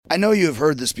I know you have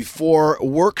heard this before.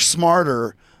 Work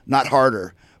smarter, not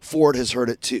harder. Ford has heard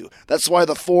it too. That's why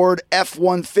the Ford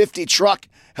F-150 truck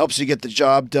helps you get the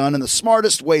job done in the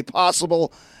smartest way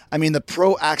possible. I mean, the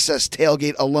Pro Access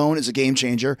tailgate alone is a game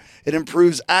changer. It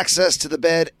improves access to the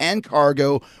bed and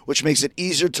cargo, which makes it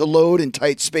easier to load in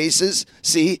tight spaces.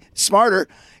 See, smarter.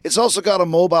 It's also got a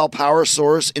mobile power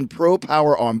source in Pro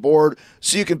Power on board,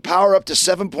 so you can power up to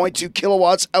 7.2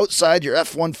 kilowatts outside your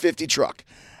F-150 truck.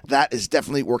 That is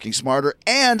definitely working smarter.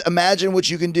 And imagine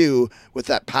what you can do with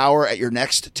that power at your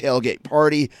next tailgate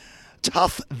party.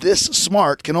 Tough this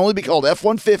smart can only be called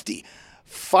F-150.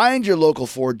 Find your local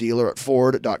Ford dealer at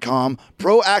Ford.com.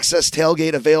 Pro Access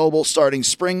tailgate available starting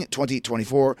spring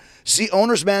 2024. See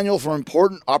owner's manual for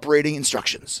important operating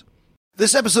instructions.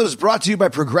 This episode is brought to you by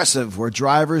Progressive, where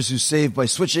drivers who save by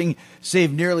switching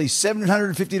save nearly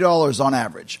 $750 on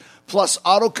average. Plus,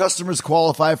 auto customers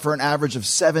qualify for an average of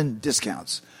 7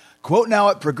 discounts. Quote now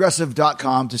at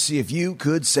Progressive.com to see if you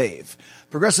could save.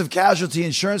 Progressive Casualty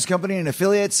Insurance Company and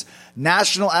Affiliates,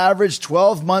 national average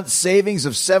 12-month savings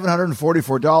of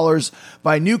 $744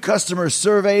 by new customers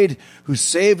surveyed who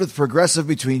saved with Progressive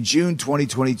between June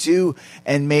 2022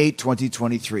 and May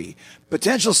 2023.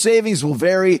 Potential savings will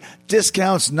vary.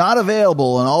 Discounts not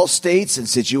available in all states and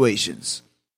situations.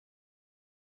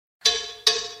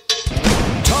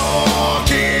 Talk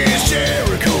is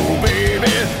Jericho, baby.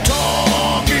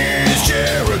 Talk is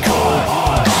Jericho.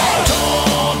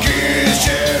 Talk is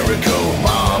Jericho,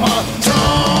 mama.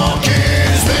 Talk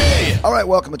is me. All right,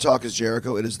 welcome to Talk is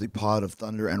Jericho. It is the pod of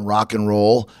thunder and rock and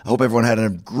roll. I hope everyone had a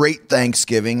great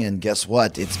Thanksgiving, and guess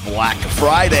what? It's Black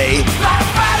Friday. Black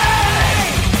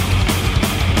Friday!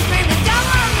 Bring the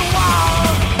devil on the wall.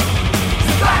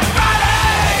 It's Black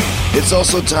Friday! It's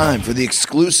also time for the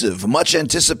exclusive,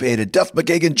 much-anticipated Duff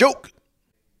McKagan joke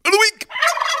of the week.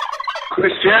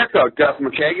 Chris Jericho, Duff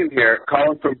McKagan here,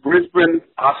 calling from Brisbane,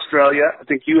 Australia. I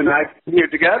think you and I have been here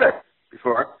together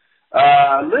before.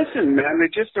 Listen, man, they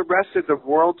just arrested the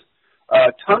world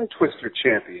tongue twister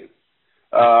champion.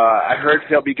 I heard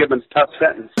he'll be given a tough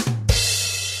sentence.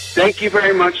 Thank you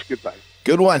very much. Goodbye.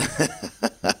 Good one.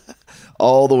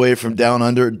 All the way from down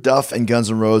under, Duff and Guns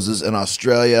N' Roses in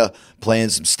Australia playing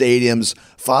some stadiums.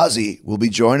 Fozzy will be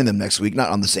joining them next week,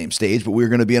 not on the same stage, but we're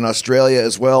going to be in Australia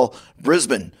as well.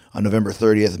 Brisbane on November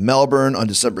 30th, Melbourne on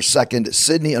December 2nd,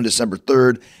 Sydney on December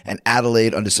 3rd, and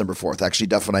Adelaide on December 4th. Actually,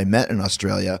 Duff and I met in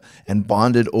Australia and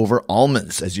bonded over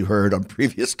almonds, as you heard on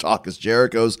previous Talk is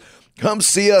Jericho's. Come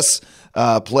see us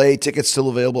play. Tickets still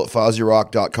available at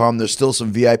FozzyRock.com. There's still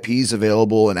some VIPs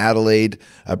available in Adelaide,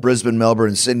 Brisbane, Melbourne,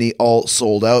 and Sydney, all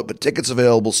sold out, but tickets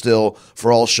available still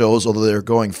for all shows, although they're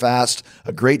going fast.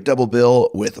 A great double bill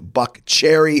with Buck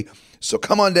Cherry. So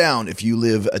come on down if you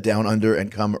live down under and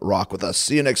come rock with us.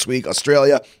 See you next week,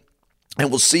 Australia. And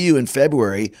we'll see you in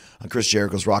February on Chris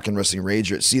Jericho's Rockin' Wrestling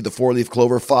Rager at See the Four Leaf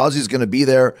Clover. Fozzy's going to be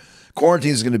there.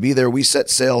 Quarantine's going to be there. We set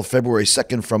sail February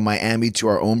 2nd from Miami to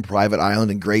our own private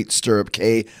island in Great Stirrup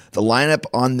Cay. The lineup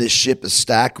on this ship is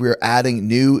stacked. We're adding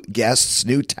new guests,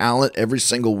 new talent every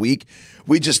single week.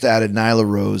 We just added Nyla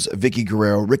Rose, Vicky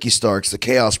Guerrero, Ricky Starks, The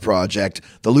Chaos Project,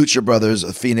 the Lucha Brothers,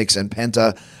 Phoenix and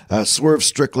Penta, Swerve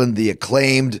Strickland, The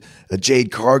Acclaimed,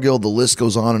 Jade Cargill. The list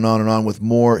goes on and on and on with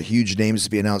more huge names to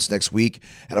be announced next week.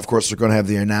 And of course, we're going to have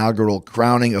the inaugural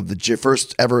crowning of the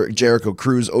first ever Jericho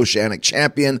Cruise Oceanic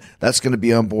Champion. That's going to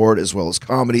be on board, as well as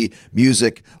comedy,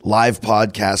 music, live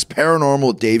podcasts, paranormal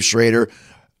with Dave Schrader.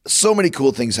 So many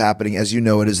cool things happening. As you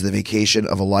know, it is the vacation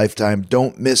of a lifetime.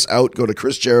 Don't miss out. Go to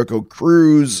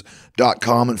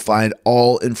ChrisJerichoCruise.com and find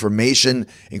all information,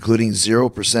 including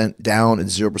 0% down and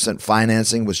 0%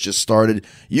 financing, which just started.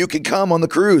 You can come on the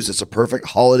cruise. It's a perfect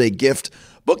holiday gift.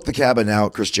 Book the cabin now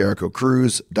at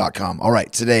ChrisJerichoCruise.com. All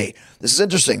right, today, this is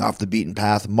interesting, off the beaten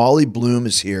path. Molly Bloom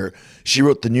is here. She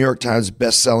wrote the New York Times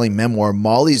best-selling memoir,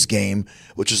 Molly's Game,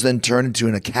 which was then turned into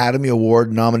an Academy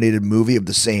Award-nominated movie of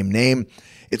the same name.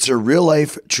 It's a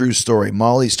real-life, true story.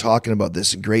 Molly's talking about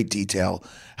this in great detail,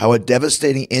 how a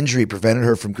devastating injury prevented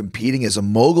her from competing as a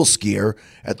mogul skier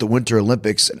at the Winter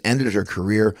Olympics and ended her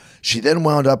career. She then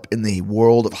wound up in the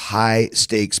world of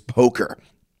high-stakes poker,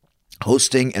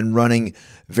 hosting and running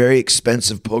very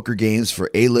expensive poker games for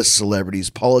A-list celebrities,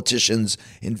 politicians,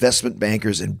 investment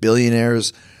bankers, and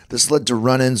billionaires. This led to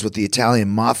run-ins with the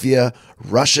Italian mafia,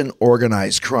 Russian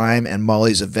organized crime, and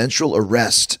Molly's eventual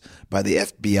arrest by the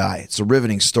FBI. It's a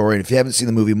riveting story, and if you haven't seen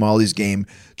the movie Molly's Game,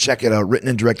 check it out. Written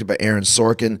and directed by Aaron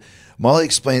Sorkin. Molly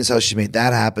explains how she made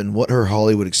that happen, what her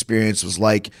Hollywood experience was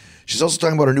like. She's also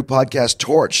talking about her new podcast,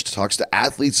 Torched. Talks to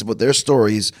athletes about their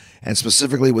stories and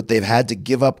specifically what they've had to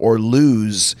give up or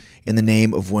lose in the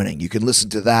name of winning. You can listen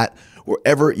to that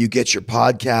wherever you get your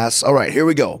podcasts. All right, here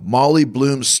we go. Molly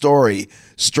Bloom's story,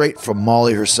 straight from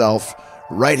Molly herself,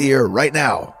 right here, right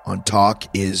now on Talk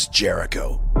is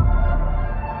Jericho.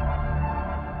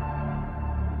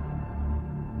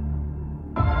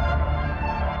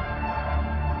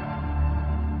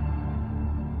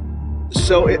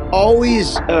 So it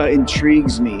always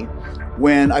intrigues me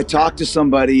when I talk to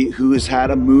somebody who has had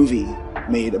a movie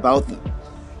made about them.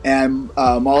 And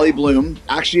Molly Bloom,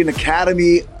 actually an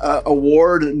Academy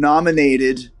Award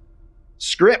nominated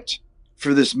script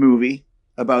for this movie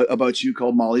about you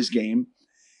called Molly's Game.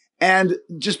 And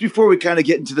just before we kind of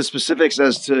get into the specifics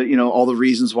as to, you know, all the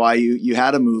reasons why you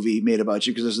had a movie made about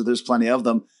you, because there's plenty of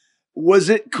them, was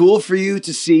it cool for you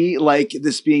to see like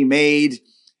this being made?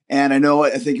 And I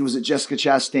think it was Jessica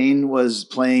Chastain was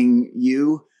playing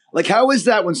you. Like, how is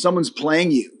that when someone's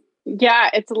playing you? Yeah,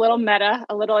 it's a little meta,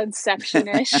 a little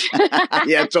Inception-ish.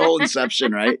 Yeah, it's all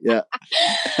Inception, right? Yeah.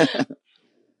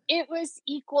 It was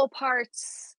equal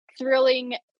parts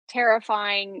thrilling,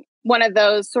 terrifying, one of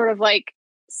those sort of like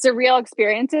surreal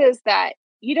experiences that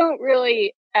you don't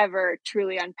really ever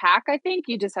truly unpack. I think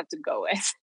you just have to go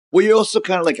with. Well, you're also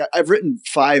kind of like, I've written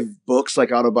 5 books,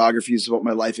 like autobiographies about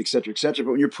my life, et cetera, et cetera.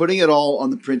 But when you're putting it all on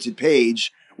the printed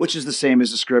page, which is the same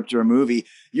as a script or a movie,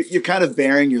 you're kind of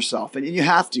bearing yourself. And you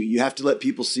have to let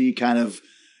people see kind of,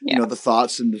 you know, the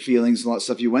thoughts and the feelings and all that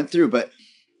stuff you went through. But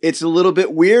it's a little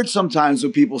bit weird sometimes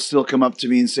when people still come up to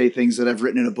me and say things that I've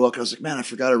written in a book. I was like, man, I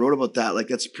forgot I wrote about that. Like,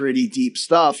 that's pretty deep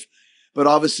stuff. But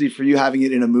obviously for you having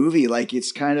it in a movie, like,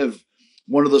 it's kind of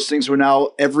one of those things where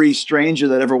now every stranger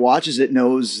that ever watches it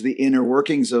knows the inner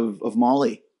workings of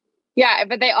Molly. Yeah,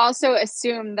 but they also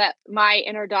assume that my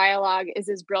inner dialogue is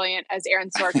as brilliant as Aaron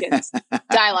Sorkin's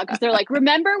dialogue. Because they're like,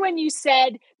 remember when you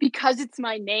said, because it's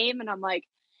my name? And I'm like,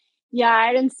 yeah,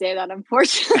 I didn't say that,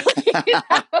 unfortunately.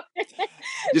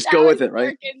 Just go with it, right?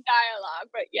 Sorkin dialogue.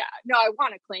 But yeah, no, I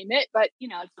want to claim it, but you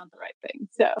know, it's not the right thing.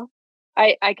 So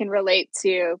I can relate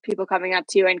to people coming up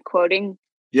to you and quoting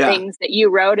things that you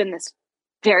wrote in this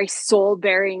very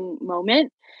soul-bearing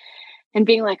moment. And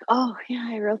being like, oh, yeah,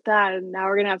 I wrote that. And now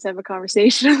we're going to have a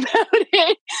conversation about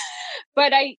it.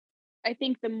 But I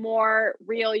think the more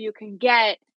real you can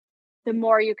get, the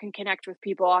more you can connect with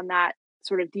people on that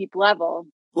sort of deep level.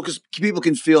 Well, because people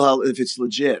can feel how if it's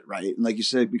legit, right? And like you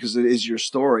said, because it is your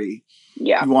story,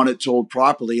 you want it told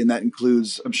properly. And that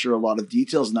includes, I'm sure, a lot of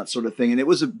details and that sort of thing. And it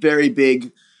was a very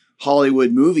big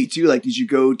Hollywood movie, too. Like, did you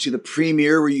go to the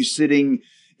premiere? Were you sitting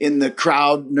in the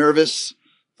crowd nervous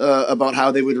about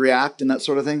how they would react and that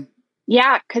sort of thing?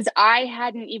 Yeah, because I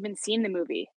hadn't even seen the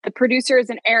movie. The producers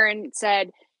and Aaron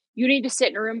said, you need to sit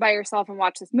in a room by yourself and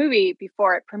watch this movie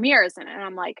before it premieres. And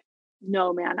I'm like,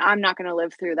 no, man, I'm not going to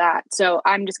live through that. So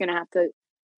I'm just going to have to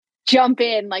jump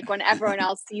in like when everyone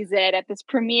else sees it at this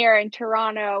premiere in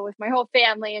Toronto with my whole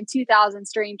family and 2,000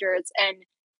 strangers. And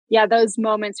yeah, those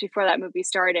moments before that movie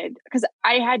started, because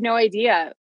I had no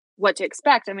idea what to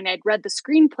expect. I mean, I'd read the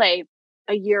screenplay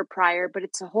a year prior, but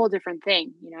it's a whole different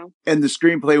thing, you know? And the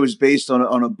screenplay was based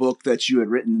on a book that you had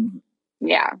written.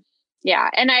 Yeah. Yeah.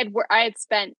 And I had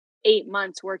spent 8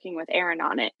 months working with Aaron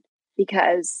on it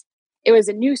because it was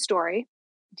a new story.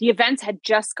 The events had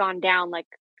just gone down like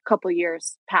a couple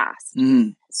years past.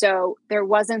 Mm-hmm. So there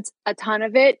wasn't a ton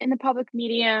of it in the public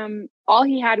medium. All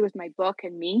he had was my book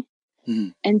and me. Mm-hmm.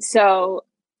 And so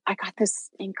I got this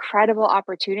incredible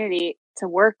opportunity to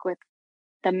work with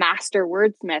the master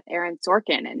wordsmith, Aaron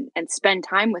Sorkin, and spend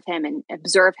time with him and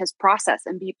observe his process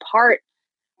and be part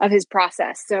of his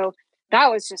process. So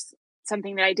that was just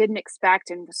something that I didn't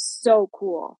expect and was so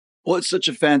cool. Well, it's such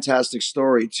a fantastic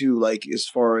story too. Like, as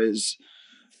far as,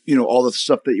 you know, all the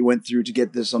stuff that you went through to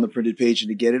get this on the printed page and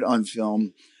to get it on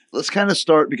film. Let's kind of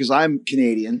start, because I'm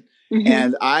Canadian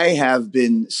and I have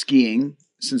been skiing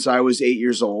since I was 8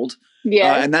 years old.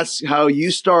 Yeah. And that's how you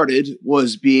started,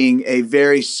 was being a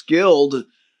very skilled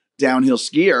downhill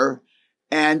skier.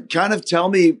 And kind of tell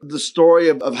me the story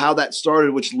of how that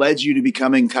started, which led you to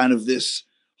becoming kind of this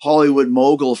Hollywood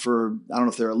mogul for, I don't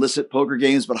know if they're illicit poker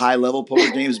games, but high level poker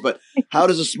games. But how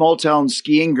does a small town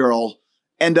skiing girl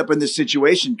end up in this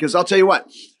situation? Because I'll tell you what.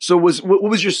 So what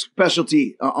was your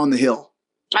specialty on the hill?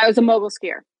 I was a mogul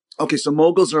skier. Okay, so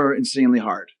moguls are insanely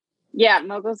hard. Yeah,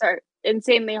 moguls are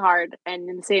insanely hard and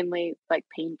insanely like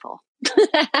painful.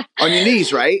 On your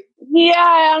knees, right?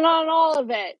 Yeah, and on all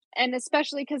of it. And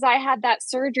especially because I had that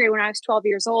surgery when I was 12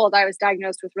 years old. I was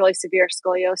diagnosed with really severe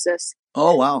scoliosis.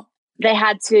 Oh, wow. They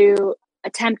had to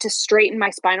attempt to straighten my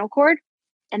spinal cord.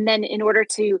 And then in order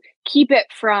to keep it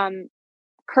from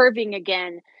curving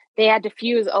again, they had to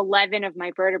fuse 11 of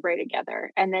my vertebrae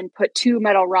together and then put 2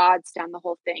 metal rods down the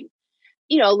whole thing.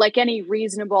 like any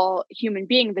reasonable human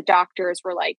being, the doctors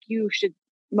were like,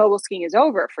 mogul skiing is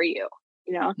over for you,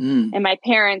 and my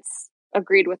parents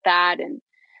agreed with that.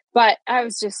 But I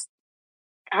was just,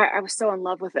 I was so in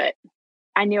love with it.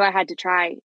 I knew I had to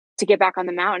try to get back on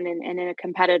the mountain and in a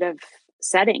competitive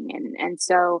setting. And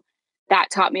so that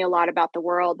taught me a lot about the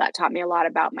world. That taught me a lot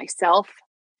about myself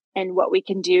and what we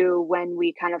can do when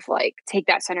we kind of like take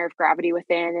that center of gravity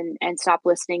within and stop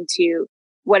listening to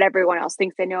what everyone else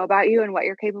thinks they know about you and what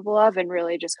you're capable of, and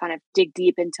really just kind of dig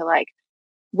deep into like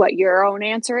what your own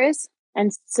answer is.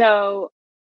 And so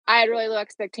I had really low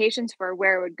expectations for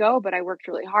where it would go, but I worked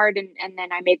really hard. And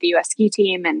then I made the US ski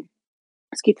team and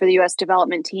skied for the US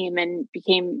development team and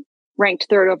became ranked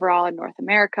 3rd overall in North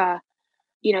America.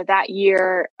 That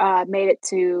year made it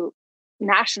to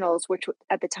nationals, which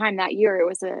at the time that year, it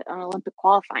was an Olympic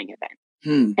qualifying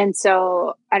event. And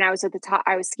so, and I was at the top,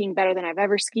 I was skiing better than I've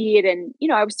ever skied. And,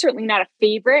 I was certainly not a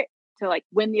favorite to like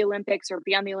win the Olympics or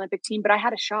be on the Olympic team, but I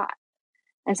had a shot.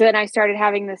 And so then I started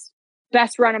having this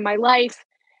best run of my life.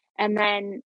 And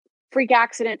then freak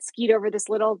accident, skied over this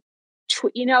little,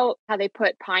 how they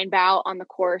put pine bough on the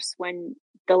course when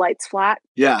the light's flat?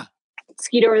 Yeah.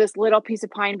 Skied over this little piece of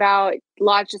pine bough. It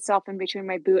lodged itself in between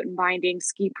my boot and binding.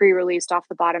 Ski pre-released off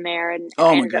the bottom air. And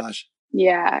oh my gosh.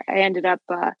 I ended up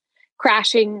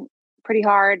crashing pretty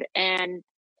hard. And,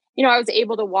 I was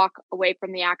able to walk away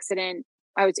from the accident.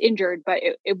 I was injured, but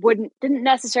it didn't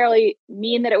necessarily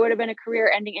mean that it would have been a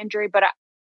career-ending injury, but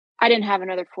I didn't have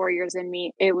another 4 years in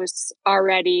me. It was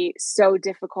already so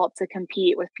difficult to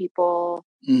compete with people.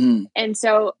 Mm-hmm. And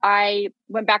so I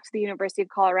went back to the University of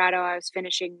Colorado. I was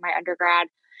finishing my undergrad,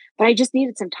 but I just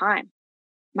needed some time.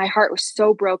 My heart was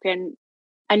so broken.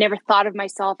 I never thought of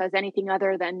myself as anything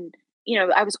other than,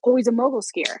 I was always a mogul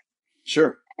skier.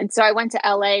 Sure. And so I went to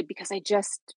LA because I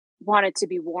just wanted to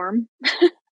be warm.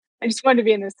 I just wanted to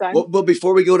be in the sun. Well,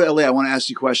 before we go to LA, I want to ask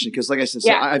you a question because, like I said,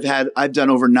 so I've done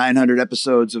over 900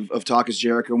 episodes of Talk is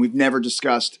Jericho, and we've never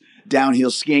discussed downhill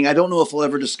skiing. I don't know if we'll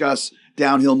ever discuss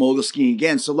downhill mogul skiing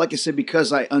again. So, like I said,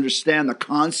 because I understand the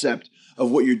concept of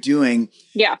what you're doing,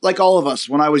 like all of us,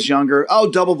 when I was younger,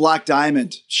 double black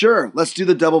diamond, sure, let's do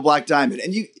the double black diamond,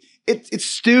 and it's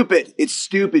stupid. It's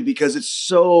stupid because it's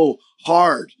so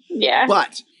hard. Yeah,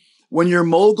 but when you're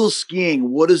mogul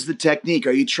skiing, what is the technique?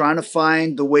 Are you trying to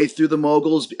find the way through the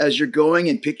moguls as you're going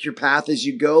and pick your path as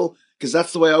you go? Because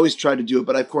that's the way I always try to do it.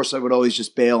 But of course, I would always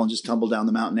just bail and just tumble down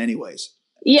the mountain anyways.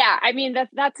 Yeah, I mean,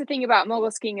 that's the thing about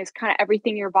mogul skiing is kind of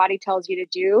everything your body tells you to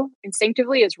do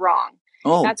instinctively is wrong.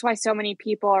 Oh. That's why so many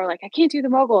people are like, I can't do the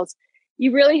moguls.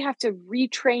 You really have to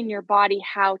retrain your body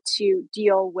how to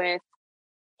deal with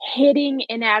hitting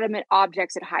inanimate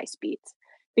objects at high speeds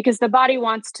because the body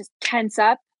wants to tense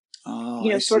up.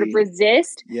 Sort of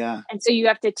resist. Yeah. And so you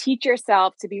have to teach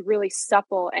yourself to be really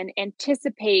supple and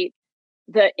anticipate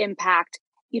the impact,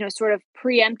 sort of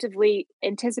preemptively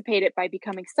anticipate it by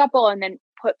becoming supple and then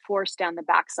put force down the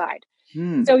backside.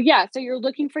 So you're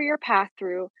looking for your path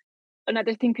through.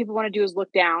 Another thing people want to do is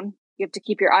look down. You have to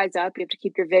keep your eyes up. You have to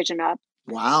keep your vision up.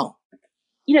 Wow.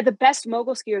 The best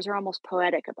mogul skiers are almost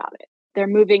poetic about it. They're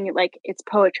moving like it's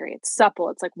poetry. It's supple.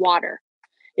 It's like water.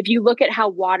 If you look at how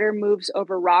water moves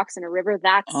over rocks in a river,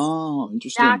 that's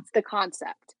interesting. That's the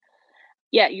concept.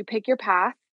 Yeah, you pick your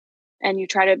path and you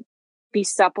try to be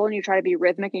supple and you try to be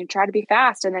rhythmic and you try to be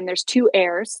fast. And then there's 2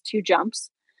 airs, 2 jumps.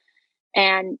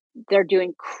 And they're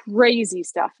doing crazy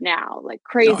stuff now, like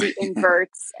crazy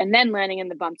inverts and then landing in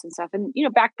the bumps and stuff. And,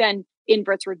 back then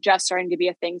inverts were just starting to be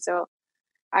a thing. So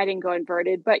I didn't go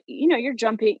inverted, but you're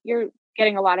jumping, you're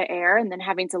getting a lot of air and then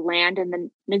having to land and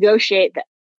then negotiate the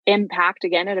impact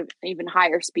again at an even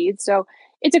higher speed. So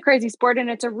it's a crazy sport, and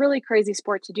it's a really crazy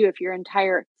sport to do if your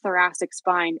entire thoracic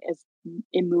spine is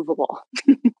immovable.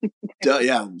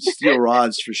 Yeah, steel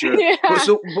rods for sure. Yeah.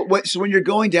 So when you're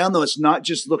going down though, it's not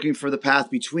just looking for the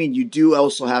path between. You do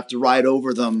also have to ride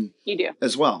over them. You do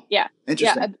as well. Yeah,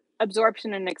 interesting. Yeah,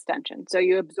 absorption and extension. So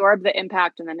you absorb the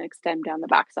impact and then extend down the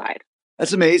backside.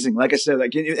 That's amazing. Like I said,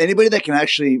 like anybody that can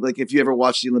actually, like if you ever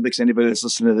watch the Olympics, anybody that's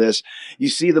listening to this, you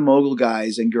see the mogul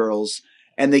guys and girls,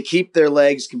 and they keep their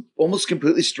legs almost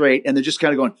completely straight, and they're just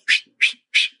kind of going,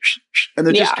 and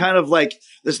they're just kind of like,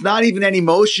 there's not even any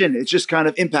motion. It's just kind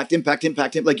of impact.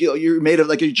 Like you're made of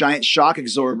like a giant shock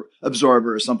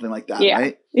absorber or something like that,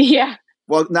 right? Yeah.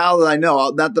 Well, now that I know,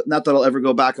 not that I'll ever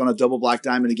go back on a double black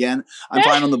diamond again. I'm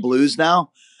fine on the blues now.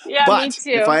 Yeah, but me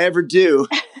too. If I ever do,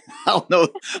 I'll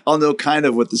know kind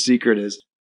of what the secret is.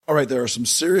 All right, there are some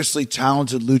seriously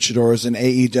talented luchadors in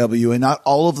AEW, and not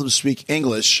all of them speak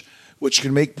English, which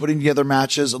can make putting together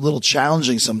matches a little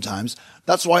challenging sometimes.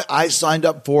 That's why I signed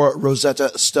up for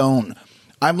Rosetta Stone.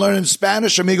 I'm learning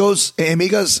Spanish, amigos,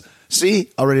 amigas. See,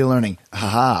 already learning.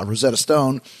 Haha, Rosetta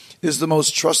Stone is the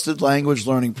most trusted language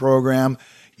learning program.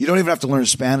 You don't even have to learn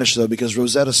Spanish, though, because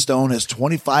Rosetta Stone has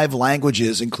 25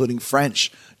 languages, including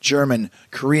French, German,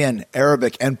 Korean,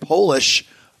 Arabic, and Polish,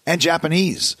 and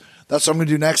Japanese. That's what I'm going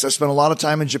to do next. I spent a lot of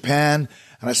time in Japan,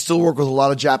 and I still work with a lot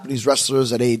of Japanese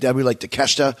wrestlers at AEW like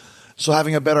Takeshita. So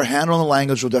having a better handle on the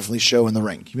language will definitely show in the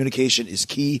ring. Communication is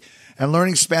key, and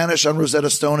learning Spanish on Rosetta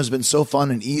Stone has been so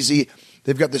fun and easy.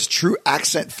 They've got this true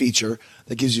accent feature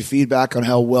that gives you feedback on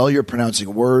how well you're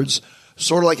pronouncing words,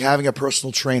 sort of like having a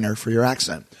personal trainer for your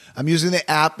accent. I'm using the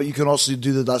app, but you can also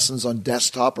do the lessons on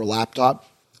desktop or laptop.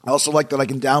 I also like that I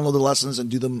can download the lessons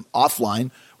and do them offline,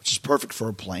 which is perfect for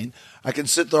a plane. I can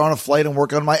sit there on a flight and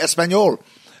work on my Espanol.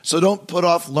 So don't put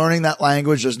off learning that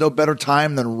language. There's no better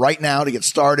time than right now to get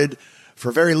started. For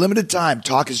a very limited time,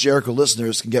 Talk is Jericho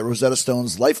listeners can get Rosetta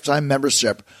Stone's lifetime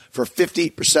membership for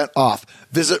 50% off.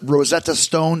 Visit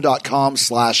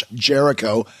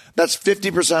rosettastone.com/Jericho. That's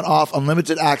 50% off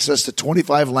unlimited access to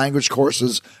 25 language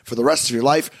courses for the rest of your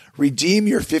life. Redeem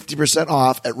your 50%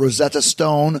 off at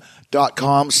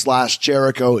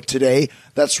rosettastone.com/Jericho today.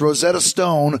 That's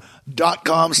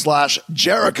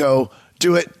rosettastone.com/Jericho.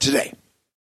 Do it today.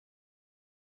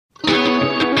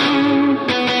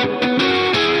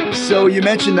 So you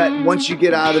mentioned that once you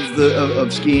get out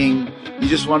of skiing, you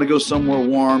just want to go somewhere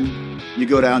warm. You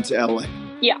go down to LA.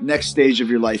 Yeah. Next stage of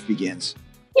your life begins.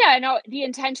 Yeah, no, the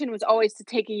intention was always to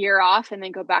take a year off and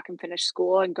then go back and finish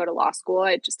school and go to law school.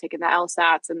 I had just taken the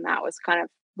LSATs, and that was kind of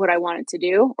what I wanted to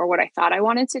do, or what I thought I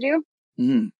wanted to do.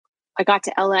 Mm-hmm. I got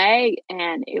to LA,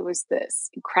 and it was this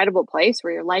incredible place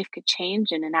where your life could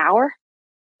change in an hour.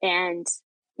 And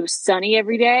it was sunny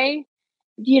every day,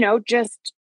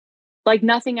 just like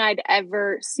nothing I'd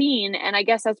ever seen. And I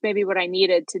guess that's maybe what I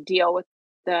needed to deal with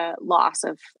the loss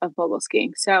of mogul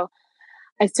skiing. So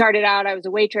I started out, I was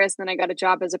a waitress, then I got a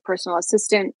job as a personal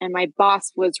assistant, and my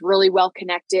boss was really well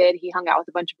connected. He hung out with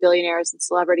a bunch of billionaires and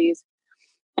celebrities,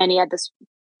 and he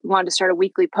wanted to start a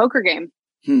weekly poker game.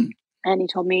 And he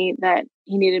told me that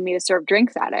he needed me to serve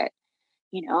drinks at it.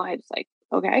 I was like,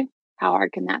 okay, how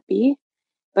hard can that be?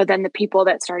 But then the people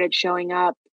that started showing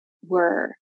up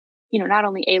were, not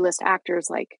only A-list actors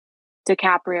like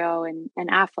DiCaprio and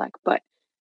Affleck, but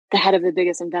the head of the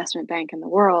biggest investment bank in the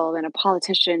world, and a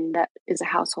politician that is a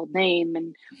household name,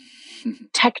 and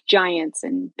tech giants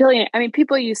and billionaires. I mean,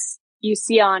 people you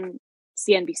see on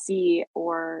CNBC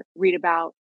or read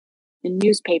about in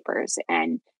newspapers.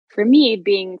 And for me,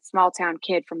 being a small town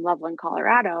kid from Loveland,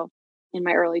 Colorado in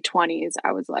my early 20s,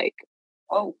 I was like,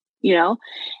 whoa,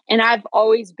 and I've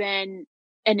always been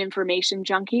an information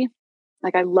junkie.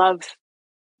 Like I love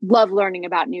learning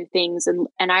about new things. And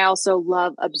I also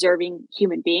love observing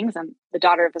human beings. I'm the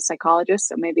daughter of a psychologist,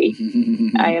 so maybe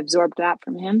I absorbed that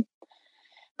from him.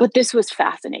 But this was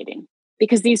fascinating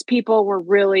because these people were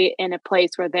really in a place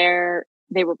where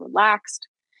they were relaxed.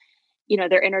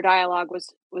 Their inner dialogue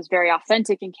was very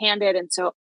authentic and candid. And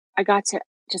so I got to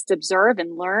just observe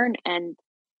and learn. And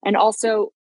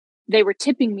also they were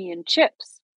tipping me in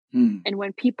chips. And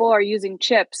when people are using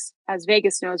chips, as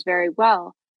Vegas knows very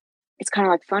well, it's kind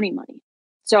of like funny money.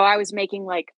 So I was making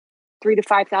like $3,000 to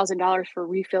 $5,000 for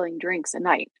refilling drinks a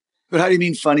night. But how do you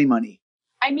mean funny money?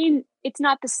 I mean, it's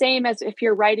not the same as if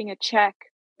you're writing a check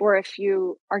or if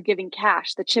you are giving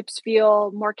cash. The chips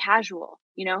feel more casual.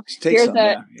 Here's here's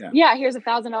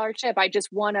 $1,000 chip. I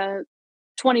just won a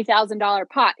 $20,000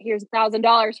 pot. Here's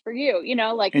 $1,000 for you.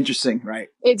 Interesting, right?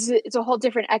 It's a whole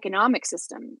different economic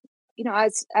system.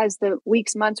 As the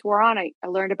weeks, months wore on, I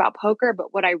learned about poker,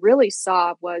 but what I really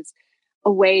saw was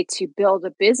a way to build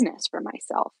a business for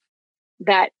myself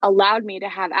that allowed me to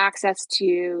have access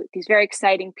to these very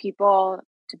exciting people,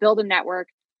 to build a network,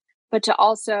 but to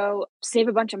also save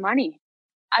a bunch of money.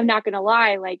 I'm not going to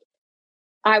lie,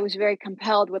 I was very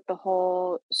compelled with the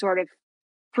whole sort of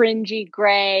fringy,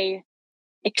 gray,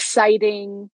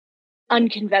 exciting,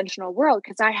 unconventional world,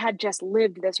 because I had just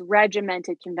lived this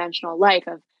regimented, conventional life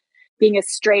of being a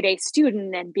straight A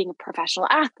student and being a professional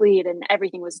athlete, and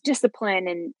everything was discipline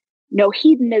and no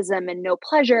hedonism and no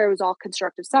pleasure. It was all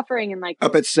constructive suffering and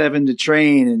up at 7 to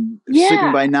train and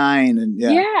sleeping by 9 and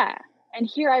And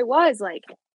here I was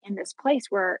in this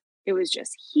place where it was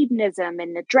just hedonism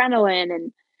and adrenaline,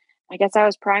 and I guess I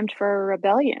was primed for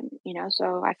rebellion,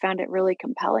 so I found it really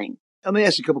compelling. Let me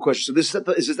ask you a couple questions. So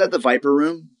is this at the Viper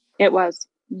Room? It was.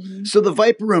 Mm-hmm. So the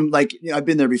Viper Room, I've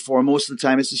been there before. Most of the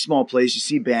time, it's a small place. You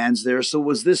see bands there. So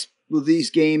were these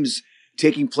games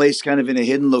taking place kind of in a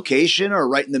hidden location or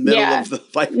right in the middle of the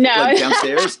Viper,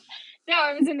 downstairs? No,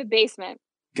 I was in the basement.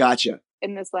 Gotcha.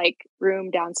 In this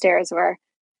room downstairs where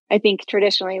I think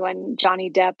traditionally when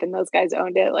Johnny Depp and those guys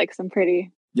owned it, like some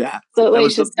pretty Yeah.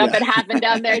 salacious stuff had happened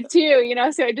down there too, you know?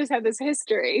 So I just have this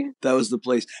history. That was the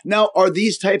place. Now, are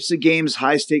these types of games,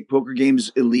 high-stake poker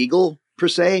games, illegal per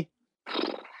se?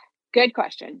 Good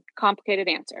question. Complicated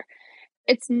answer.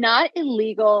 It's not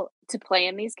illegal to play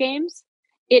in these games.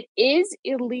 It is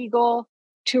illegal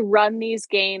to run these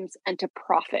games and to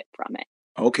profit from it.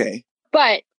 Okay.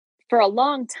 But for a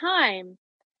long time,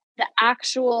 the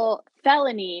actual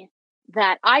felony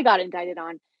that I got indicted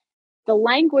on, the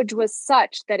language was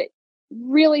such that it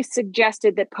really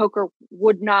suggested that poker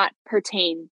would not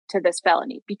pertain to this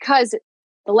felony because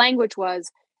the language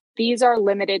was, these are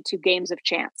limited to games of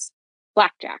chance.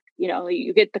 Blackjack, you know,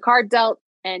 you get the card dealt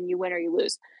and you win or you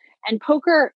lose. And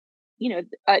poker, you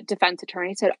know, defense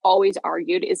attorneys had always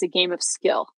argued is a game of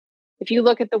skill. If you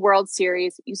look at the World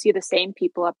Series, you see the same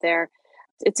people up there.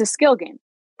 It's a skill game.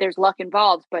 There's luck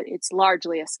involved, but it's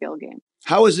largely a skill game.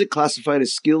 How is it classified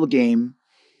as skill game,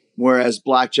 whereas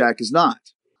blackjack is not?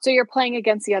 So you're playing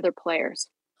against the other players.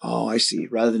 Oh, I see.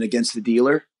 Rather than against the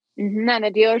dealer? Mm-hmm. And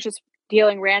the dealer's just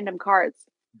dealing random cards.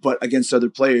 But against other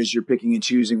players, you're picking and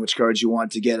choosing which cards you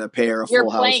want to get a pair, a full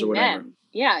house, or whatever. Them.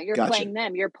 Yeah, you're Gotcha. playing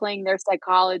them. You're playing their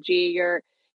psychology.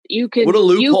 You can. What a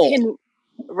loophole. You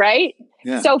can, right?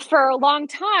 Yeah. So for a long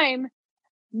time,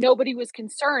 nobody was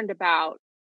concerned about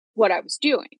what I was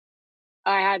doing.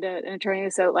 I had an attorney who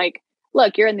said, like,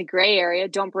 look, you're in the gray area.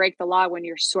 Don't break the law when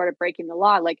you're sort of breaking the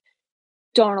law. Like,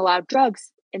 don't allow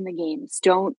drugs in the games.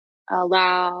 Don't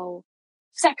allow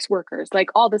sex workers, like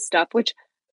all this stuff, which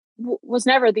was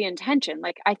never the intention.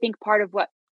 Like, I think part of what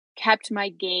kept my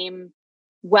game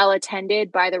well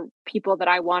attended by the people that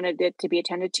I wanted it to be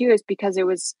attended to is because it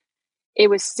was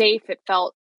safe.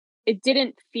 It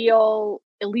didn't feel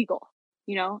illegal,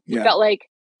 you know? It felt like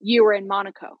you were in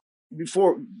Monaco.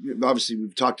 Before, obviously,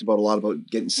 we've talked about a lot about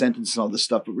getting sentenced and all this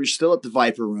stuff, but we're still at the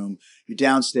Viper Room. You're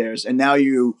downstairs, and now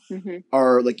you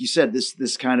are, like you said,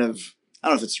 this kind of, I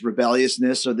don't know if it's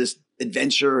rebelliousness or this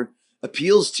adventure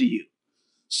appeals to you.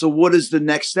 So what is the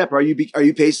next step? Are you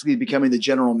basically becoming the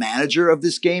general manager of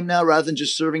this game now rather than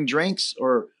just serving drinks,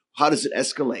 or how does it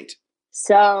escalate?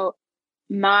 So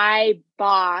my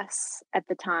boss at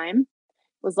the time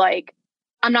was like,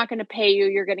 I'm not going to pay you.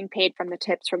 You're getting paid from the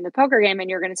tips from the poker game and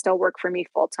you're going to still work for me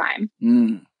full time.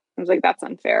 I was like, that's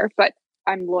unfair, but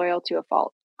I'm loyal to a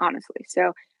fault, honestly.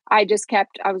 So I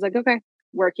was like, okay,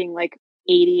 working like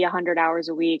 80, 100 hours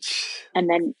a week and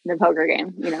then the poker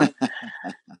game, you know.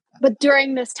 But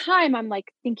during this time, I'm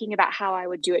like thinking about how I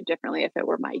would do it differently if it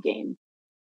were my game.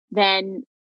 Then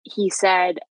he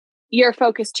said, you're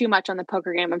focused too much on the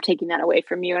poker game. I'm taking that away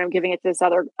from you. And I'm giving it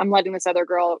to I'm letting this other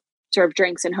girl serve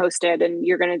drinks and host it. And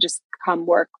you're going to just come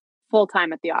work full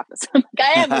time at the office. I'm like,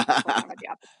 I am full time at the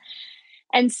office.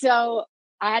 And so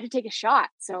I had to take a shot.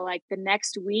 So like the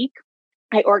next week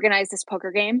I organized this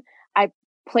poker game. I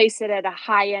placed it at a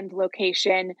high end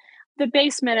location. The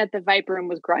basement at the Viper Room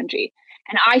was grungy.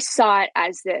 And I saw it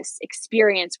as this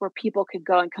experience where people could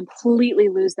go and completely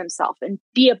lose themselves and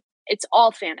it's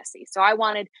all fantasy. So I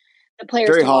wanted the players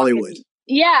very to Hollywood.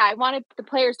 I wanted the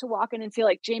players to walk in and feel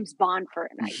like James Bond for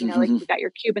a night. You know, like you got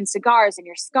your Cuban cigars and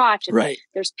your scotch, and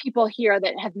there's people here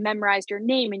that have memorized your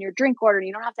name and your drink order, and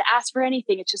you don't have to ask for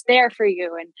anything. It's just there for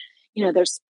you. And, you know,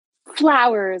 there's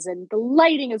flowers and the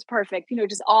lighting is perfect, you know,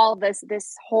 just all this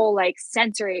whole like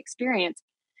sensory experience.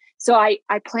 So I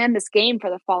planned this game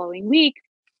for the following week.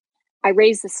 I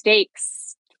raised the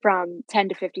stakes from 10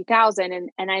 to 50,000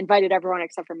 and I invited everyone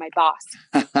except for my boss.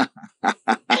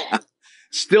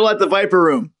 Still at the Viper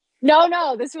Room?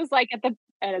 No, this was like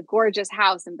at a gorgeous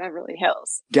house in Beverly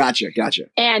Hills. Gotcha.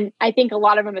 And I think a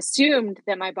lot of them assumed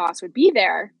that my boss would be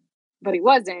there, but he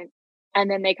wasn't. And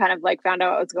then they kind of like found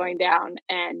out what was going down,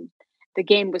 and the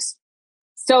game was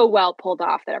so well pulled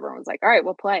off that everyone was like, all right,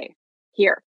 we'll play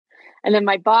here. And then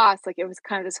my boss, like, it was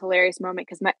kind of this hilarious moment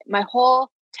because my whole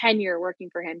tenure working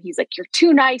for him, he's like, you're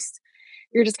too nice.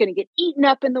 You're just going to get eaten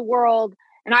up in the world.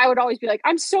 And I would always be like,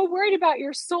 I'm so worried about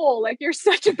your soul. Like, you're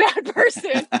such a bad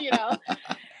person, you know?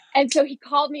 And so he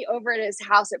called me over at his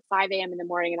house at 5 a.m. in the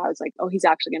morning. And I was like, oh, he's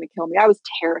actually going to kill me. I was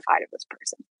terrified of this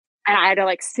person. And I had to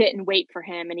like sit and wait for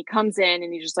him. And he comes in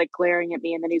and he's just like glaring at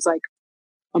me. And then he's like,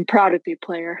 I'm proud of you,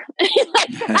 player. He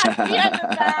like pats me on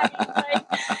the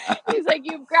back. He's like,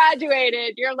 you've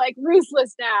graduated. You're like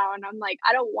ruthless now. And I'm like,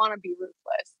 I don't want to be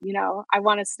ruthless. You know, I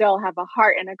want to still have a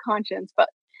heart and a conscience. But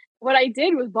what I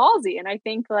did was ballsy. And I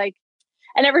think like,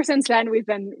 and ever since then, we've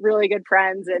been really good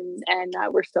friends and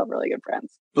we're still really good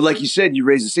friends. But like you said, you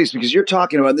raise the stakes because you're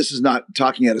talking about, this is not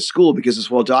talking out of school because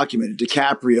it's well documented,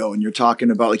 DiCaprio, and you're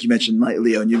talking about, like you mentioned,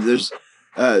 Leo, and there's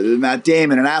Matt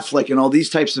Damon and Affleck and all these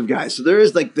types of guys. So there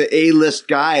is like the A-list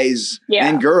guys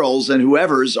and girls and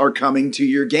whoever's are coming to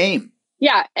your game.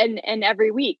 Yeah. And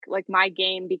every week, like my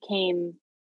game became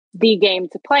the game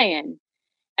to play in.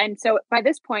 And so by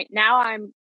this point, now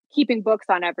I'm keeping books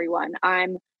on everyone.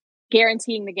 I'm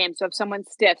guaranteeing the game. So if someone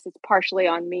stiffs, it's partially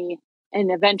on me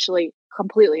and eventually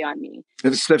completely on me.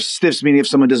 If stiffs meaning if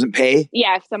someone doesn't pay?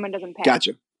 Yeah, if someone doesn't pay.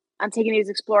 Gotcha. I'm taking these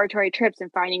exploratory trips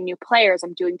and finding new players.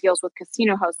 I'm doing deals with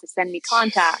casino hosts to send me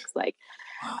contacts. Like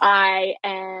I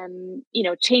am,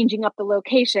 changing up the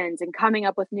locations and coming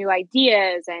up with new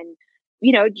ideas and,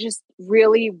 just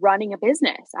really running a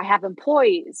business. I have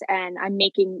employees and I'm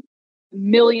making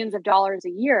millions of dollars a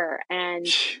year. And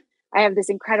I have this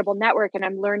incredible network and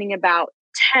I'm learning about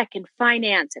tech and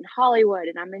finance and Hollywood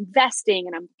and I'm investing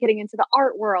and I'm getting into the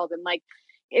art world. And like,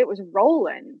 it was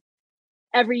rolling.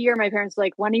 Every year, my parents were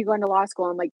like, when are you going to law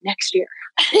school? I'm like, next year.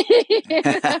 Don't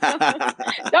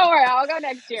worry, I'll go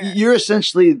next year. You're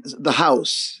essentially the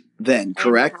house then,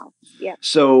 correct? Yeah.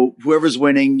 So whoever's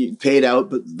winning, you paid out,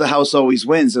 but the house always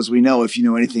wins, as we know, if you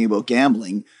know anything about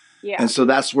gambling. Yeah. And so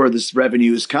that's where this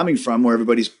revenue is coming from, where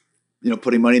everybody's,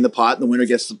 putting money in the pot and the winner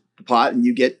gets the pot and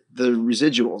you get the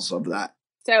residuals of that.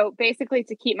 So basically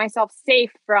to keep myself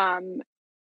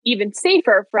even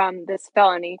safer from this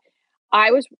felony,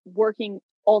 I was working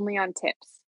only on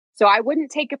tips. So I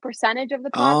wouldn't take a percentage of the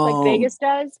pot like Vegas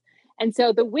does. And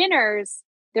so the winners,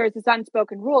 there's this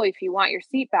unspoken rule. If you want your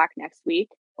seat back next week,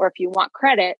 or if you want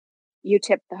credit, you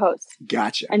tip the host.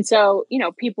 Gotcha. And so,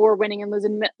 people were winning and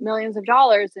losing millions of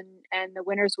dollars and the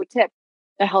winners would tip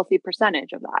a healthy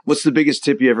percentage of that. What's the biggest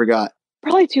tip you ever got?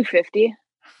 Probably $250.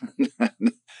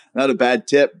 Not a bad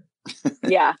tip.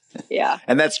 Yeah. Yeah.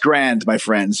 And that's grand, my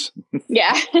friends.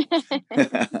 Yeah.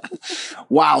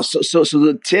 Wow. So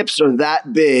the tips are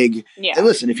that big. Yeah. And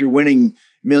listen, if you're winning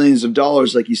millions of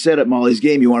dollars, like you said at Molly's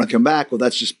game, you want to come back. Well,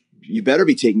 that's just, you better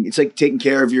be it's like taking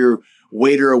care of your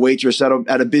waiter or waitress at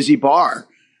a busy bar.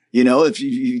 If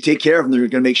you take care of them, they're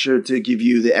going to make sure to give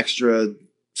you the extra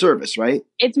service, right?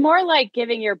 It's more like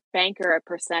giving your banker a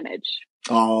percentage.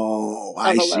 Oh,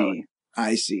 I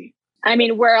see. I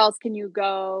mean, where else can you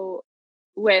go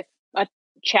with a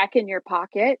check in your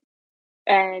pocket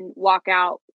and walk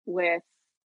out with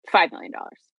 $5 million?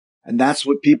 And that's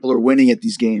what people are winning at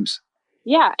these games.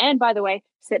 Yeah. And by the way,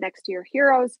 sit next to your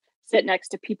heroes, sit next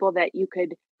to people that you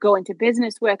could go into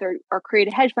business with or create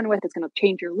a hedge fund with. It's going to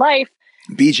change your life.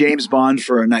 Be James Bond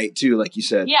for a night too, like you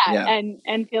said. Yeah.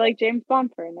 And feel like James Bond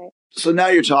for a night. So now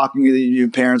you're talking, your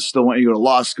parents still want you to go to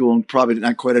law school and probably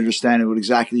not quite understanding what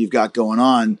exactly you've got going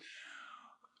on.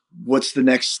 What's the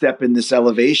next step in this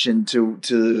elevation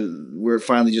to where it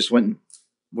finally just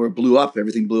where it blew up,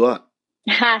 everything blew up?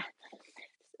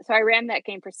 So I ran that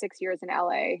game for 6 years in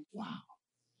LA. Wow.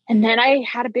 And then I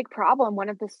had a big problem. One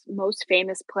of the most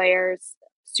famous players,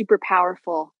 super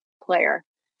powerful player,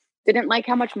 didn't like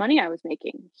how much money I was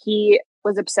making. He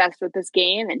was obsessed with this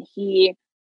game and he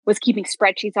was keeping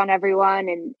spreadsheets on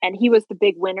everyone. And he was the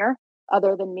big winner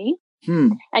other than me.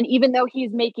 And even though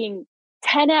he's making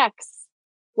 10x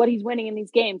what he's winning in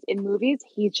these games in movies,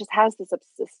 he just has this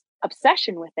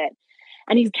obsession with it.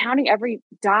 And he's counting every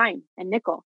dime and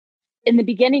nickel. In the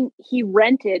beginning, he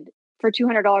rented for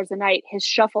 $200 a night his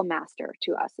Shuffle Master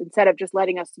to us instead of just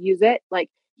letting us use it. Like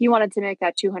he wanted to make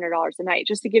that $200 a night.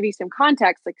 Just to give you some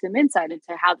context, like some insight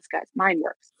into how this guy's mind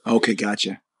works. Okay,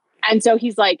 gotcha. And so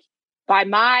he's like, by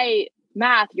my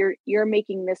math, you're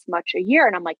making this much a year.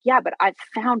 And I'm like, yeah, but I've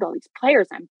found all these players.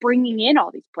 I'm bringing in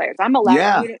all these players. I'm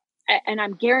allowed to, and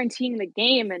I'm guaranteeing the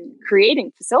game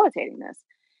and facilitating this.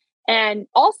 And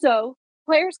also,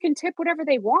 players can tip whatever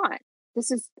they want. This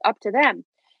is up to them.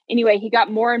 Anyway, he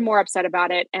got more and more upset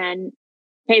about it and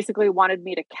basically wanted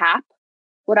me to cap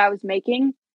what I was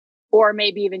making or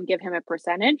maybe even give him a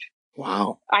percentage.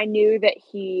 Wow. I knew that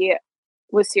he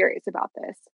was serious about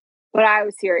this, but I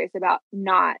was serious about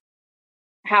not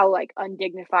how like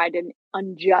undignified and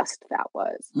unjust that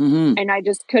was. Mm-hmm. And I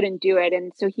just couldn't do it.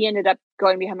 And so he ended up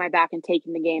going behind my back and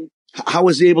taking the game. How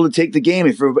was he able to take the game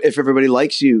if everybody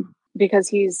likes you? Because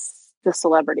he's the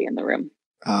celebrity in the room.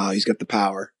 He's got the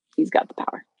power. He's got the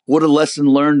power. What a lesson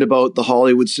learned about the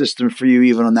Hollywood system for you,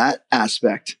 even on that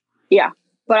aspect. Yeah.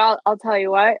 But I'll tell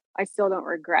you what, I still don't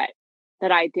regret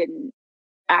that I didn't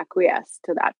acquiesce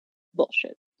to that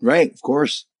bullshit. Right. Of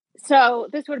course. So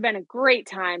this would have been a great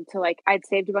time to I'd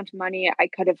saved a bunch of money. I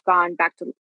could have gone back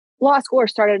to law school or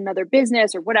started another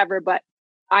business or whatever, but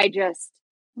I just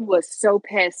was so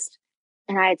pissed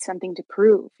and I had something to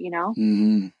prove,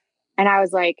 Mm-hmm. And I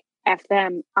was like, F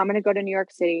them. I'm going to go to New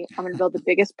York City. I'm going to build the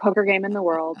biggest poker game in the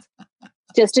world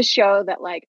just to show that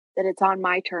that it's on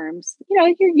my terms. You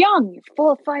know, you're young, you're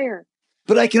full of fire.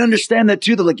 But I can understand that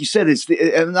too. That, like you said,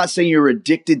 I'm not saying you're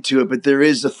addicted to it, but there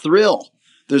is a thrill.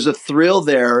 There's a thrill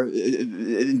there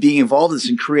in being involved in this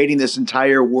and creating this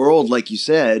entire world, like you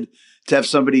said, to have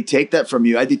somebody take that from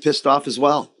you. I'd be pissed off as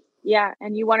well. Yeah.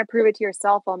 And you want to prove it to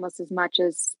yourself almost as much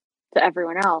as to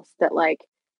everyone else that like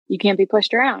you can't be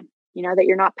pushed around, you know, that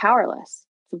you're not powerless.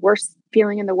 It's the worst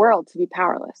feeling in the world to be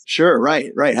powerless. Sure.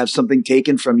 Right. Have something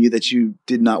taken from you that you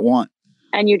did not want.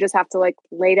 And you just have to like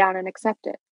lay down and accept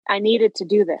it. I needed to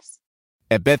do this.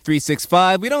 At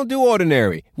Bet365, we don't do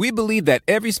ordinary. We believe that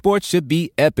every sport should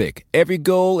be epic. Every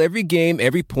goal, every game,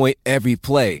 every point, every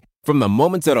play. From the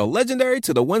moments that are legendary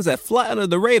to the ones that fly under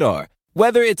the radar.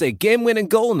 Whether it's a game-winning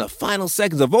goal in the final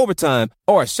seconds of overtime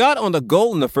or a shot on the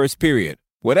goal in the first period.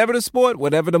 Whatever the sport,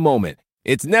 whatever the moment.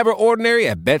 It's never ordinary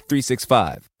at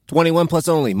Bet365. 21 plus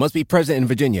only. Must be present in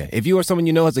Virginia. If you or someone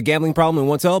you know has a gambling problem and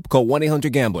wants help, call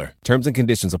 1-800-GAMBLER. Terms and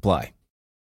conditions apply.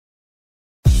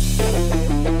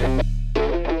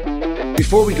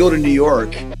 Before we go to New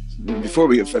York, I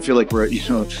feel like we're,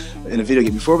 in a video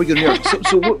game. Before we go to New York,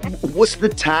 so what's the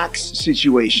tax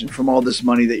situation from all this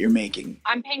money that you're making?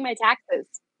 I'm paying my taxes.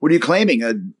 What are you claiming?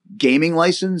 A gaming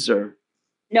license or?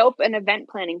 Nope, an event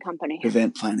planning company.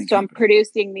 Event planning. So I'm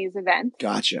producing these events.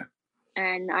 Gotcha.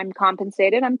 And I'm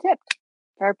compensated. I'm tipped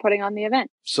for putting on the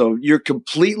event. So you're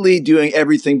completely doing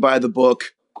everything by the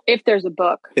book. If there's a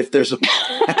book.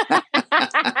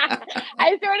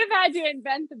 I sort of had to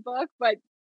invent the book, but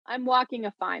I'm walking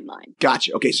a fine line.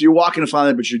 Gotcha. Okay, so you're walking a fine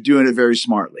line, but you're doing it very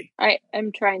smartly.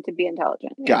 I'm trying to be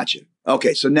intelligent. Yeah. Gotcha.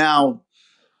 Okay, so now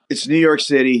it's New York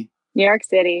City. New York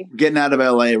City. We're getting out of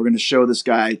LA. We're going to show this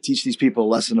guy, teach these people a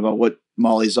lesson about what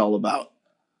Molly's all about.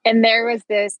 And there was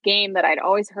this game that I'd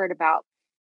always heard about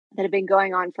that had been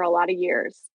going on for a lot of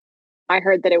years. I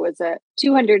heard that it was a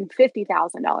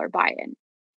 $250,000 buy-in,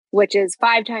 which is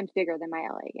 5 times bigger than my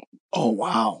LA game. Oh,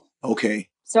 wow. Okay.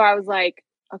 So I was like,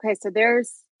 okay, so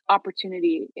there's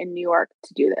opportunity in New York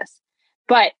to do this.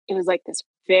 But it was like this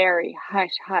very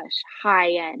hush,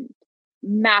 high-end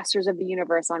masters of the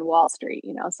universe on Wall Street,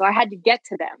 So I had to get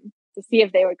to them to see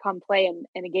if they would come play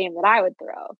in a game that I would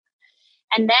throw.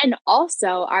 And then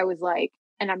also I was like,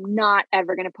 and I'm not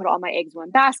ever going to put all my eggs in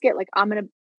one basket. Like I'm going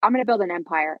to build an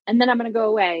empire, and then I'm going to go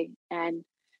away and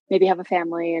maybe have a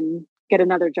family and get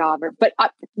another job. But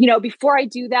before I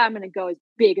do that, I'm going to go as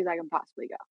big as I can possibly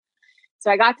go. So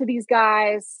I got to these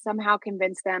guys, somehow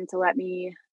convinced them to let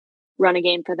me run a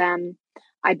game for them.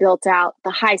 I built out the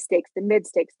high stakes, the mid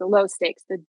stakes, the low stakes,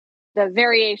 the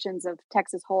variations of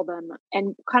Texas Hold'em,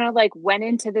 and kind of like went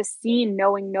into this scene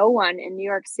knowing no one in New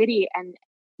York City and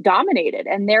dominated.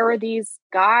 And there were these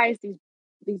guys,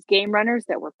 these game runners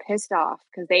that were pissed off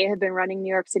because they had been running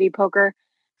New York City poker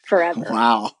forever.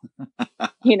 Wow.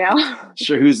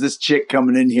 Sure, who's this chick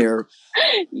coming in here?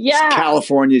 Yeah. This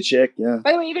California chick. Yeah.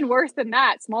 By the way, even worse than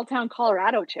that, small town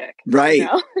Colorado chick. Right.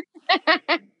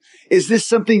 Is this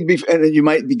something, and you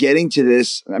might be getting to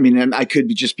this, I mean, and I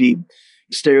could just be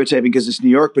stereotyping because it's New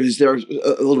York, but is there a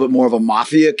little bit more of a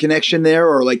mafia connection there,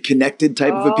 or like connected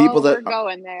type of a people that we're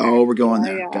going there. Oh, we're going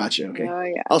there. Yeah. Gotcha. Okay. Oh,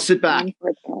 yeah. I'll sit back.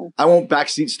 I won't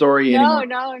backseat story anymore.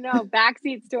 No.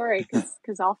 Backseat story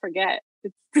because I'll forget.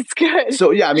 It's good.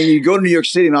 So yeah, I mean, you go to New York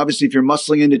City, and obviously if you're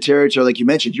muscling into territory, like you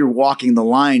mentioned, you're walking the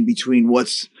line between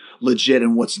what's legit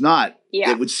and what's not.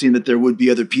 Yeah. It would seem that there would be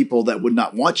other people that would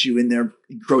not want you in there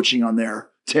encroaching on their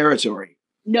territory.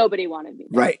 Nobody wanted me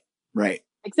there. Right.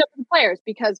 Except for the players,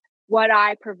 because what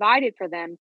I provided for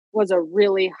them was a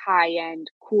really high-end,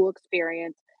 cool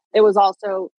experience. It was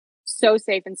also so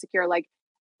safe and secure. Like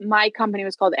my company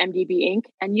was called MDB Inc.,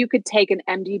 and you could take an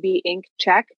MDB Inc.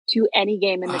 check to any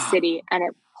game in the city, and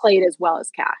it played as well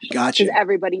as cash. Gotcha. Because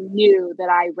everybody knew that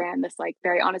I ran this like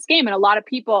very honest game, and a lot of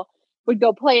people would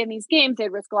go play in these games.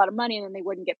 They'd risk a lot of money, and then they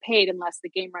wouldn't get paid unless the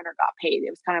game runner got paid. It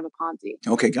was kind of a Ponzi.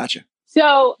 Okay, gotcha.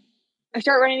 So I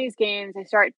start running these games. I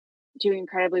start doing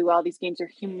incredibly well. These games are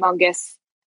humongous.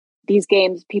 These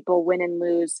games, people win and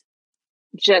lose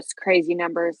just crazy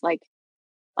numbers, like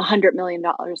 $100 million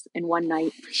in one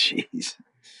night. Jeez.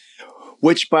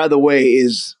 Which, by the way,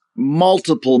 is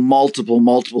multiple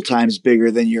times bigger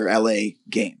than your LA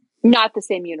game. Not the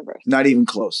same universe. Not even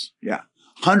close. Yeah.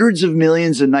 Hundreds of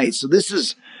millions a night. So this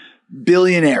is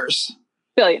billionaires.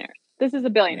 Billionaires. This is a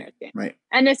billionaire's game. Right.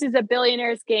 And this is a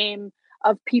billionaire's game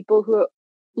of people who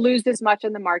lose this much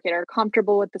in the market, are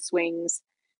comfortable with the swings.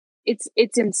 It's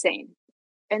insane.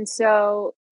 And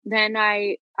so then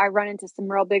I run into some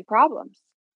real big problems.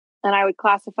 And I would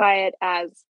classify it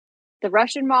as the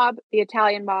Russian mob, the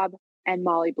Italian mob, and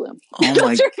Molly Bloom. Oh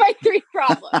Those are my 3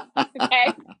 problems.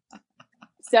 Okay.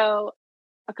 So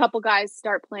a couple guys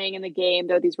start playing in the game.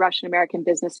 They're these Russian American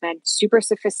businessmen, super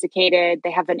sophisticated.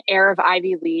 They have an air of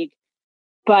Ivy League,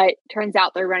 but turns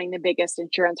out they're running the biggest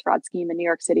insurance fraud scheme in New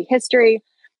York City history.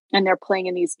 And they're playing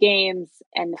in these games,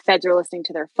 and the feds are listening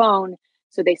to their phone.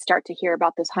 So they start to hear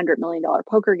about this $100 million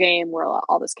poker game where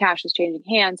all this cash is changing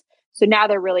hands. So now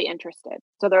they're really interested.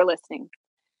 So they're listening.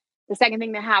 The second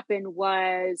thing that happened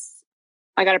was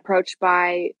I got approached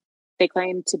by, they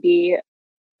claimed to be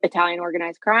Italian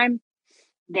organized crime.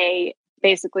 They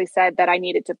basically said that I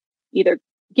needed to either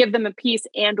give them a piece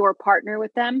and or partner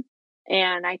with them.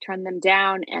 And I turned them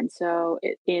down. And so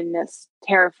in this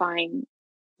terrifying,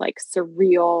 like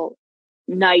surreal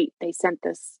night, they sent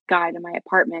this guy to my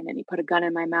apartment and he put a gun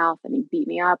in my mouth and he beat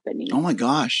me up and he Oh my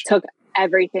gosh. took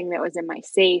everything that was in my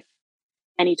safe.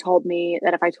 And he told me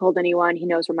that if I told anyone, he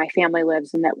knows where my family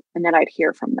lives and that I'd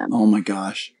hear from them. Oh my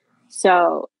gosh.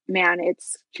 So, man,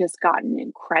 it's just gotten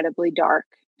incredibly dark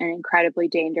and incredibly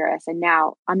dangerous. And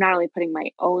now I'm not only putting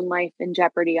my own life in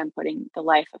jeopardy, I'm putting the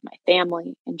life of my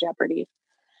family in jeopardy.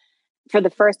 For the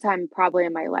first time probably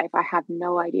in my life, I have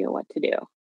no idea what to do,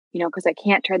 because I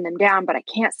can't turn them down, but I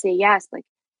can't say yes. Like,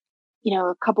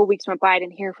 a couple of weeks went by, I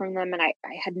didn't hear from them, and I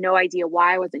had no idea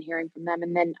why I wasn't hearing from them.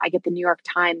 And then I get the New York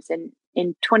Times, and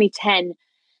in 2010,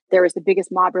 there was the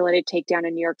biggest mob-related takedown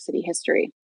in New York City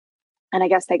history. And I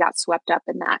guess they got swept up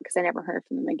in that because I never heard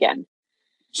from them again.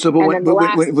 So,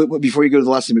 but before you go to the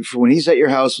last thing, before when he's at your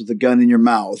house with a gun in your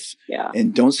mouth,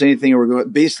 and don't say anything, or we're going.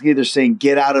 Basically, they're saying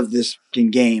get out of this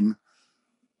game,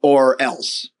 or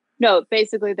else. No,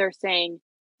 basically they're saying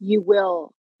you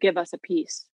will give us a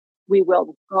piece. We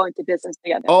will go into business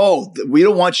together. Oh, we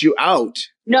don't want you out.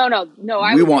 No.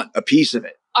 We want a piece of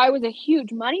it. I was a huge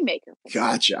moneymaker.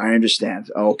 Gotcha. I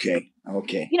understand. Okay.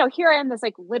 Here I am, this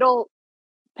like little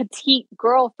petite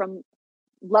girl from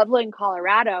Loveland,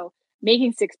 Colorado,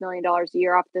 making $6 million a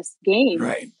year off this game.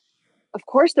 Right. Of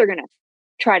course they're going to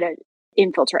try to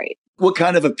infiltrate. What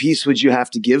kind of a piece would you have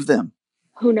to give them?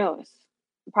 Who knows?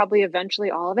 Probably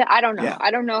eventually all of it. I don't know. Yeah.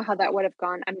 I don't know how that would have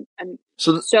gone.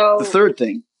 So the third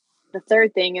thing. The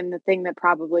third thing, and the thing that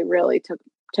probably really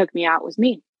took me out, was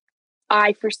me.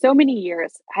 I, for so many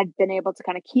years, had been able to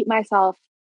kind of keep myself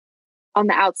on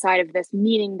the outside of this,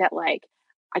 meaning that like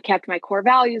I kept my core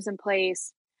values in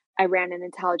place. I ran an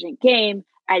intelligent game.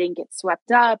 I didn't get swept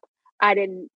up. I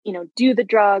didn't, do the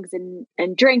drugs and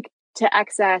drink to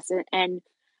excess. And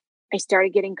I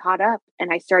started getting caught up,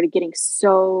 and I started getting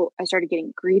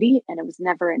greedy, and it was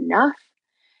never enough.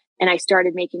 And I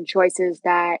started making choices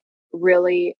that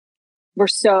really were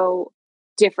so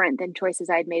different than choices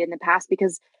I had made in the past,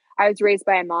 because I was raised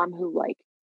by a mom who like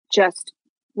just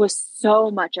was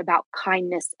so much about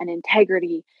kindness and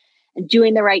integrity and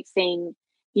doing the right thing,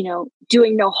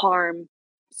 doing no harm.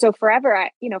 So forever,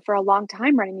 for a long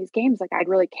time running these games, like I'd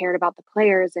really cared about the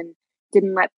players and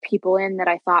didn't let people in that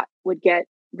I thought would get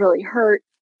really hurt.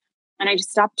 And I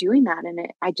just stopped doing that. And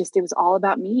it was all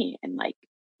about me. And like,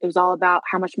 it was all about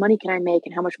how much money can I make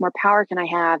and how much more power can I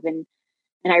have? And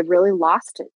I really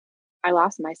lost it. I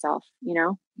lost myself,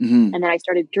 Mm-hmm. And then I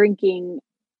started drinking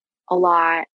a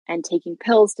lot and taking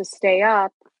pills to stay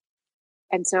up.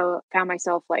 And so found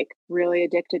myself like really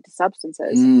addicted to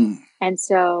substances. And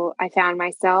so I found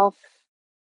myself,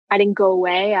 I didn't go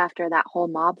away after that whole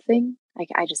mob thing. Like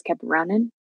I just kept running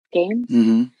games,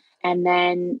 and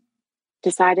then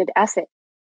decided, F it.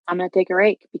 I'm going to take a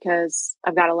rake because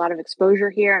I've got a lot of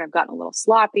exposure here and I've gotten a little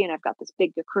sloppy and I've got this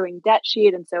big accruing debt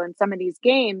sheet. And so in some of these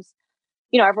games,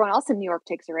 everyone else in New York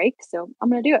takes a rake. So I'm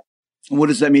going to do it. And what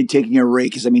does that mean, taking a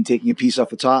rake? Does that mean taking a piece off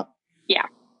the top? Yeah.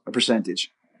 A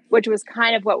percentage? Which was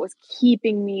kind of what was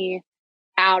keeping me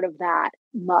out of that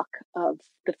muck of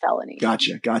the felony.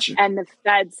 Gotcha. And the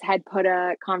feds had put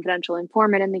a confidential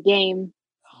informant in the game.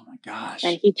 Oh my gosh.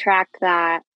 And he tracked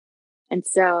that. And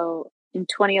so in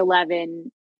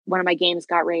 2011, one of my games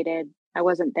got raided. I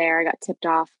wasn't there. I got tipped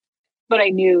off. But I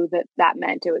knew that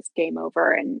meant it was game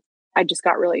over. And I just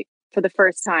got really, for the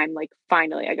first time, like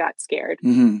finally I got scared.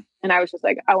 Mm-hmm. And I was just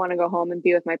like, I want to go home and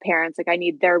be with my parents. Like I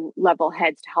need their level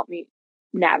heads to help me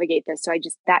navigate this. So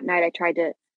that night I tried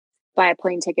to buy a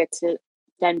plane ticket to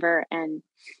Denver, and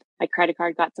my credit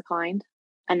card got declined.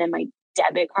 And then my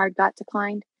debit card got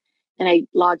declined. And I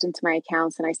logged into my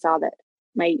accounts and I saw that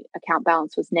my account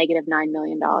balance was negative $9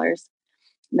 million.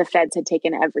 And the feds had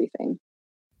taken everything.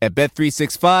 At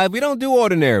Bet365, we don't do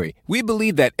ordinary. We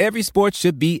believe that every sport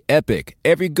should be epic.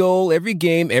 Every goal, every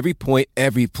game, every point,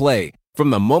 every play. From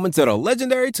the moments that are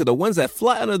legendary to the ones that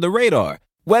fly under the radar.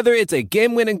 Whether it's a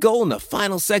game-winning goal in the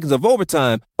final seconds of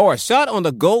overtime or a shot on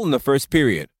the goal in the first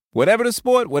period. Whatever the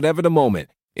sport, whatever the moment.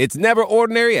 It's never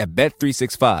ordinary at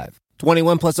Bet365.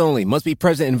 21 plus only. Must be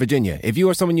present in Virginia. If you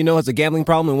or someone you know has a gambling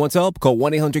problem and wants help, call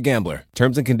 1-800-GAMBLER.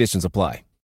 Terms and conditions apply.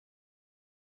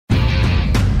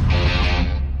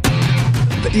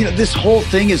 This whole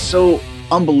thing is so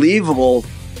unbelievable.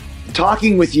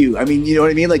 Talking with you, I mean, you know what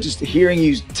I mean? Like, just hearing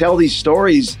you tell these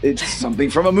stories, it's something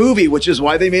from a movie, which is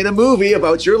why they made a movie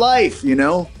about your life,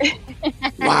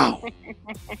 Wow.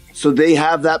 So they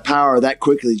have that power that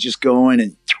quickly, just go in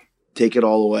and take it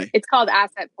all away. It's called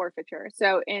asset forfeiture.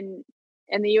 So in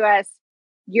the US,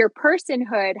 your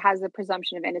personhood has a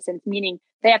presumption of innocence, meaning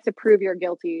they have to prove you're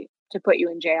guilty to put you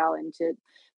in jail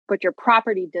but your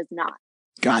property does not.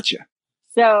 Gotcha.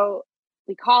 So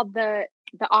we called the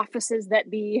offices that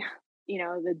the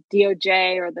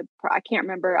DOJ or I can't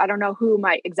remember. I don't know who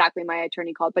my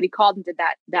attorney called, but he called and did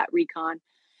that recon.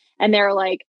 And they're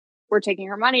like, we're taking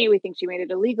her money. We think she made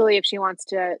it illegally. If she wants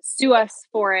to sue us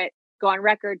for it, go on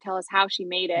record, tell us how she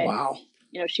made it. Wow.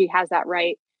 She has that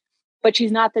right. But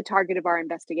she's not the target of our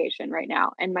investigation right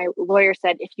now. And my lawyer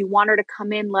said, if you want her to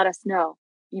come in, let us know.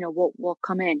 We'll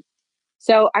come in.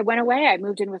 So I went away. I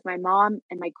moved in with my mom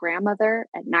and my grandmother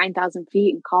at 9,000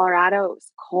 feet in Colorado. It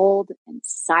was cold and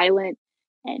silent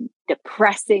and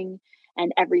depressing,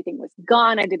 and everything was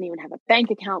gone. I didn't even have a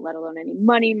bank account, let alone any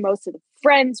money. Most of the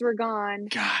friends were gone.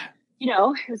 God.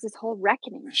 It was this whole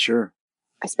reckoning. Sure.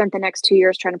 I spent the next 2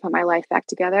 years trying to put my life back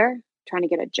together, trying to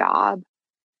get a job.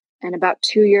 And about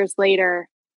 2 years later,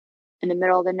 in the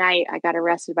middle of the night, I got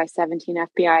arrested by 17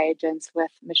 FBI agents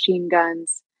with machine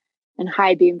guns and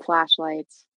high beam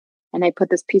flashlights. And they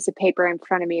put this piece of paper in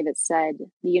front of me that said,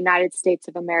 the United States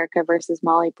of America versus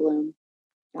Molly Bloom.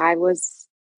 I was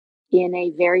in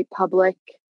a very public,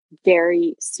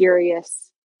 very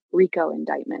serious RICO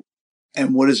indictment.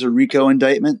 And what is a RICO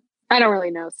indictment? I don't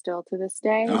really know still to this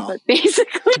day, Oh.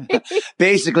 but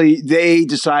basically they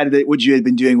decided that what you had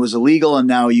been doing was illegal and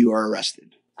now you are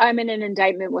arrested. I'm in an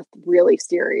indictment with really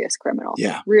serious criminals.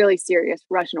 Yeah. Really serious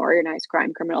Russian organized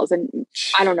crime criminals. And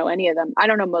I don't know any of them. I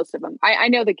don't know most of them. I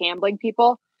know the gambling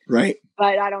people. Right.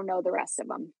 But I don't know the rest of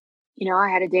them. I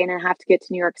had a day and a half to get to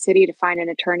New York City to find an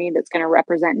attorney that's going to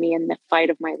represent me in the fight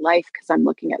of my life because I'm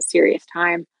looking at serious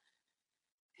time.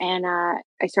 And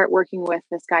I start working with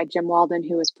this guy, Jim Walden,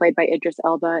 who was played by Idris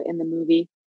Elba in the movie.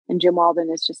 And Jim Walden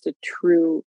is just a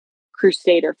true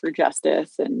crusader for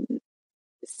justice and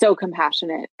so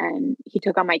compassionate. And he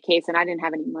took on my case and I didn't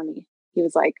have any money. He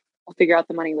was like, I'll figure out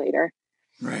the money later.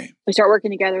 Right. We start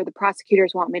working together. The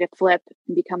prosecutors want me to flip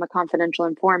and become a confidential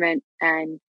informant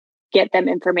and get them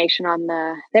information on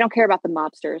they don't care about the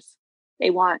mobsters.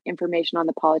 They want information on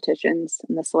the politicians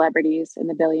and the celebrities and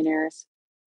the billionaires.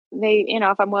 They,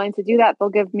 if I'm willing to do that, they'll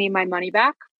give me my money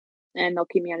back and they'll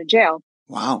keep me out of jail.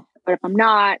 Wow. But if I'm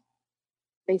not,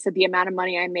 they said the amount of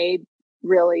money I made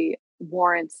really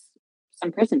warrants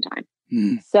some prison time.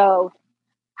 So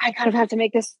I kind of have to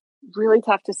make this really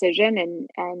tough decision.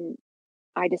 And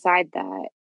I decide that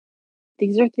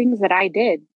these are things that I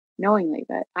did knowingly,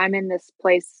 that I'm in this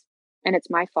place and it's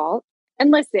my fault.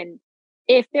 And listen,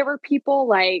 if there were people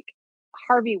like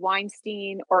Harvey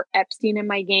Weinstein or Epstein in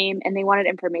my game and they wanted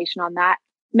information on that,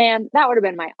 man, that would have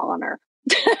been my honor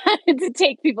to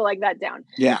take people like that down.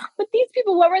 Yeah. But these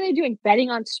people, what were they doing? Betting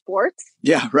on sports?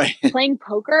 Yeah, right. Playing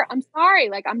poker? I'm sorry.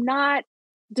 Like, I'm not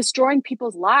destroying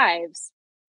people's lives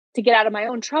to get out of my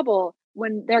own trouble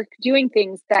when they're doing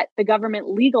things that the government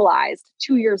legalized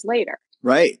 2 years later.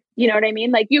 Right. You know what I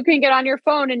mean? Like, you can get on your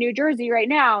phone in New Jersey right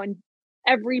now and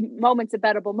every moment's a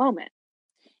bettable moment.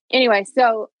 Anyway,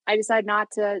 so I decide not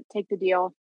to take the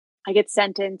deal. I get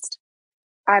sentenced.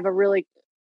 I have a really,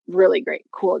 really great,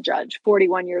 cool judge,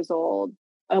 41 years old,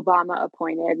 Obama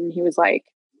appointed. And he was like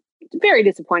very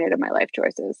disappointed in my life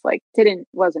choices. Like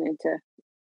wasn't into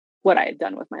what I had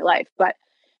done with my life, but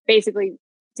basically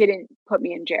didn't put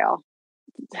me in jail.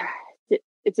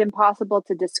 It's impossible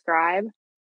to describe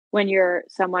when you're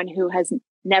someone who has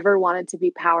never wanted to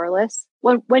be powerless,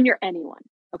 when you're anyone.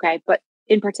 Okay. But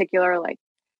in particular, like,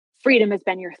 freedom has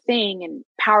been your thing and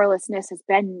powerlessness has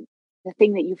been the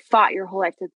thing that you fought your whole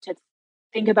life to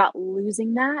think about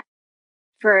losing that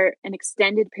for an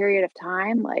extended period of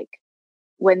time. Like,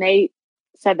 when they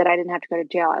said that I didn't have to go to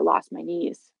jail, I lost my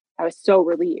knees. I was so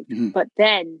relieved. Mm-hmm. But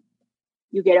then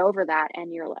you get over that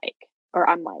and you're like, or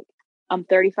I'm like, I'm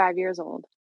 35 years old.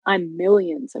 I'm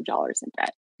millions of dollars in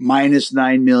debt. Minus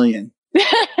 9 million.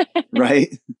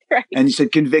 Right? Right. And you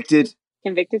said convicted?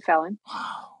 Convicted felon.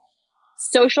 Wow.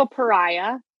 Social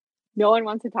pariah. No one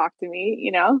wants to talk to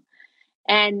me,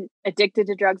 and addicted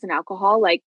to drugs and alcohol.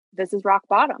 Like, this is rock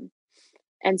bottom.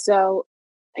 And so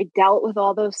I dealt with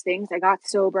all those things. I got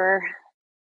sober.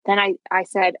 Then I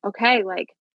said, okay, like,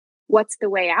 what's the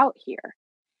way out here?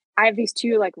 I have these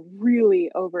two like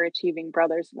really overachieving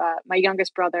brothers. My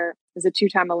youngest brother is a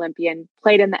 2-time Olympian,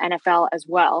 played in the NFL as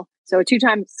well. So a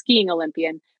 2-time skiing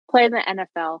Olympian, played in the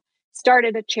NFL,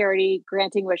 started a charity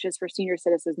granting wishes for senior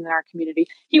citizens in our community.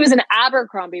 He was an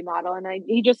Abercrombie model, and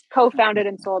he just co-founded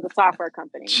and sold a software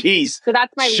company. Jeez. So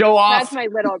that's Show off. That's my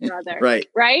little brother. Right.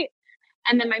 Right.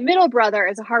 And then my middle brother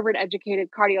is a Harvard educated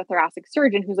cardiothoracic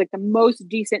surgeon who's like the most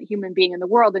decent human being in the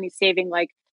world. And he's saving like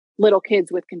little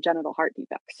kids with congenital heart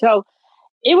defects. So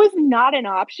it was not an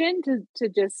option to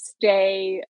just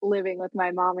stay living with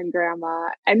my mom and grandma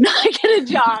and not get a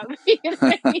job. You know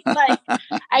what I mean? Like,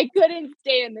 I couldn't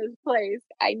stay in this place.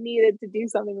 I needed to do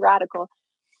something radical.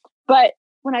 But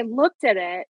when I looked at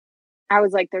it, I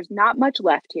was like, there's not much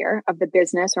left here of the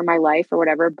business or my life or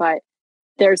whatever, but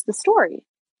there's the story,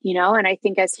 you know? And I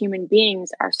think as human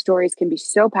beings, our stories can be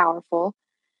so powerful.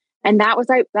 And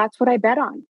that's what I bet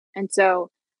on. And so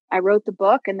I wrote the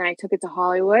book and then I took it to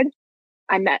Hollywood.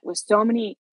 I met with so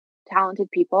many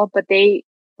talented people, but they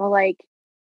were like,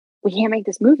 we can't make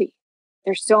this movie.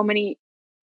 There's so many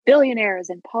billionaires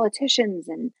and politicians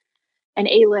and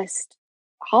A-list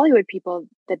Hollywood people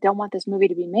that don't want this movie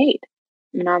to be made.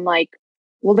 And I'm like,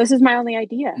 well, this is my only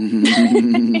idea.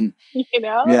 You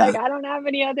know, like I don't have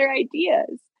any other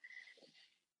ideas.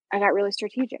 I got really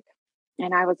strategic.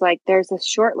 And I was like, there's a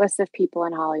short list of people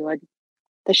in Hollywood,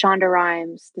 the Shonda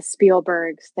Rhimes, the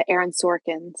Spielbergs, the Aaron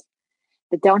Sorkins,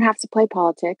 that don't have to play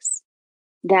politics,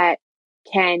 that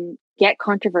can get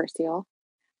controversial.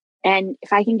 And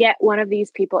if I can get one of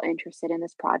these people interested in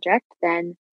this project,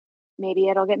 then maybe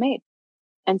it'll get made.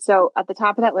 And so at the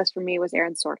top of that list for me was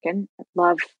Aaron Sorkin. I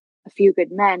love A Few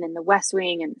Good Men and The West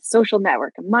Wing and The Social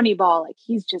Network and Moneyball. Like,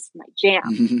 he's just my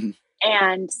jam.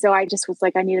 And so I just was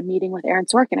like, I need a meeting with Aaron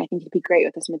Sorkin. I think he'd be great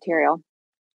with this material.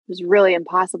 It was really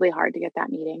impossibly hard to get that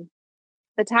meeting.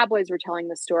 The tabloids were telling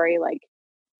the story like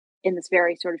in this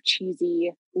very sort of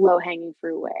cheesy, low-hanging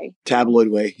fruit way. Tabloid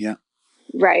way, yeah.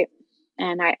 Right.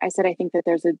 And I said, I think that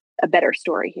there's a better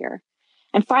story here.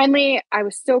 And finally, I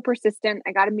was so persistent.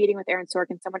 I got a meeting with Aaron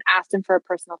Sorkin. Someone asked him for a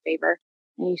personal favor.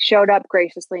 And he showed up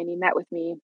graciously and he met with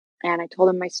me. And I told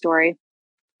him my story.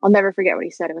 I'll never forget what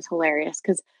he said. It was hilarious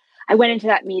because I went into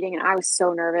that meeting and I was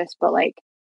so nervous, but like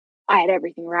I had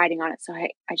everything riding on it. So I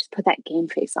just put that game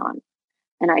face on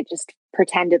and I just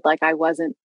pretended like I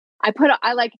wasn't. I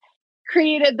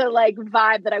created the like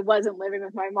vibe that I wasn't living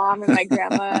with my mom and my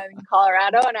grandma in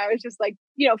Colorado. And I was just like,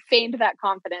 you know, feigned that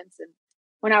confidence. And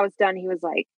when I was done, he was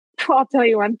like, well, I'll tell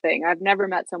you one thing. I've never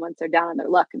met someone so down on their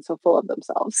luck and so full of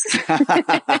themselves.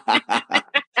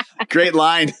 Great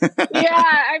line. Yeah.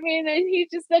 I mean, he's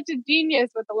just such a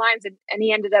genius with the lines. And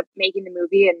he ended up making the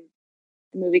movie, and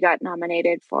the movie got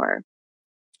nominated for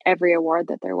every award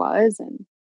that there was. And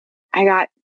I got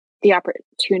the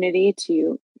opportunity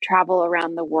to travel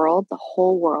around the world, the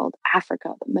whole world,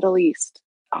 Africa, the Middle East,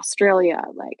 Australia,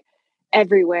 like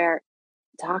everywhere,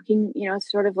 talking, you know,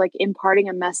 sort of like imparting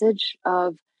a message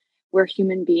of we're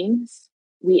human beings,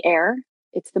 we err.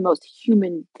 It's the most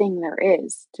human thing there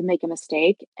is to make a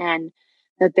mistake, and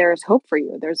that there's hope for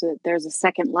you. There's a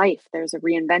second life. There's a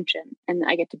reinvention. And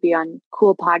I get to be on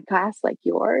cool podcasts like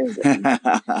yours.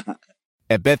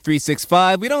 At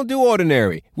Bet365, we don't do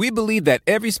ordinary. We believe that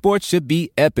every sport should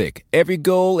be epic. Every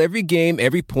goal, every game,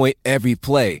 every point, every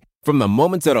play. From the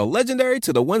moments that are legendary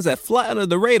to the ones that fly under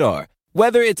the radar.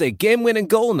 Whether it's a game-winning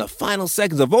goal in the final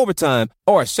seconds of overtime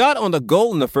or a shot on the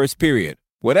goal in the first period.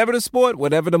 Whatever the sport,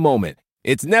 whatever the moment.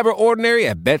 It's never ordinary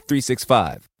at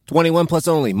Bet365. 21 plus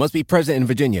only. Must be present in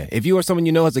Virginia. If you or someone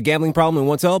you know has a gambling problem and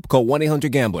wants help, call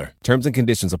 1-800-GAMBLER. Terms and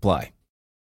conditions apply.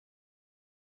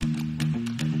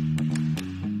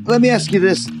 Let me ask you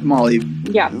this, Molly.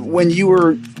 Yeah. When you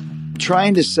were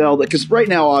trying to sell that, because right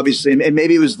now, obviously, and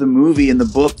maybe it was the movie and the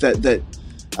book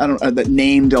that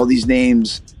named all these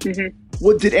names.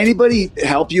 Mm-hmm. Did anybody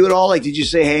help you at all? Like, did you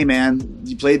say, "Hey, man,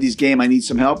 you played this game. I need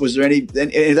some help"? Was there any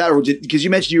that? Because you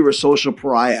mentioned you were a social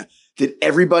pariah. Did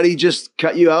everybody just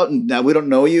cut you out and now we don't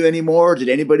know you anymore? Did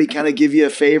anybody kind of give you a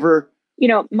favor? You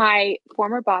know, my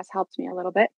former boss helped me a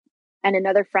little bit, and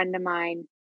another friend of mine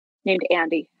named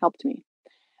Andy helped me.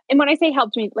 And when I say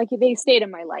helped me, like they stayed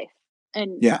in my life.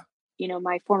 And, yeah, you know,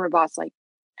 my former boss like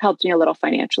helped me a little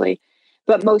financially,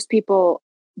 but most people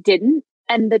didn't.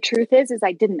 And the truth is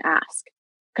I didn't ask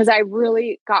because I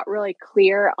really got really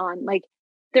clear on like,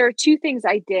 there are two things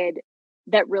I did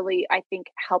that really, I think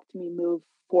helped me move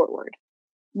forward.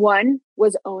 One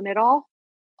was own it all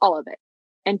of it.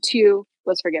 And two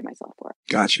was forgive myself for it.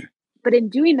 Gotcha. But in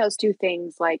doing those two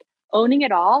things, like owning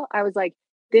it all, I was like,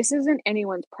 this isn't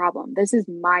anyone's problem. This is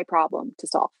my problem to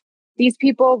solve. These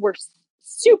people were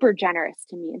super generous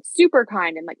to me and super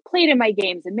kind and like played in my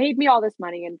games and made me all this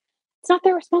money, and it's not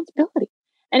their responsibility.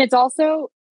 And it's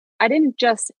also, I didn't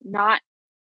just not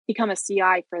become a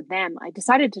CI for them. I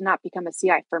decided to not become a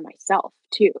CI for myself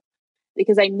too,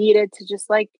 because I needed to just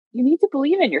like, you need to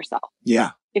believe in yourself.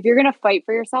 Yeah. If you're going to fight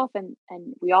for yourself, and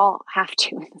we all have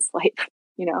to in this life,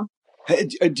 you know? Hey,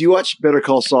 do you watch Better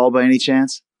Call Saul by any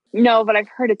chance? No, but I've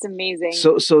heard it's amazing.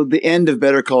 So the end of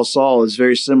Better Call Saul is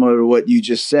very similar to what you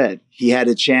just said. He had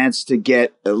a chance to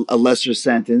get a lesser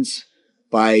sentence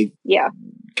by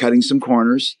cutting some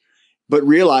corners, but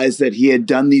realized that he had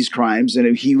done these crimes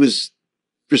and he was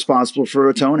responsible for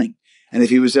atoning. And if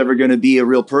he was ever going to be a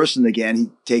real person again, he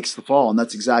takes the fall. And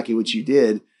that's exactly what you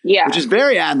did. Yeah. Which is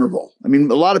very admirable. I mean,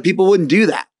 a lot of people wouldn't do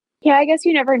that. Yeah, I guess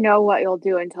you never know what you'll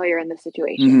do until you're in the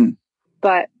situation.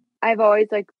 But I've always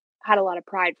like had a lot of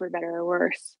pride, for better or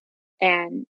worse.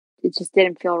 And it just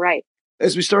didn't feel right.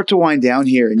 As we start to wind down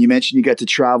here, and you mentioned you got to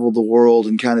travel the world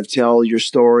and kind of tell your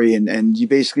story, and you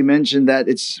basically mentioned that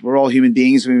we're all human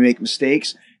beings and we make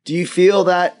mistakes. Do you feel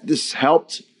that this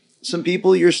helped some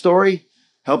people, your story?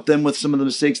 Helped them with some of the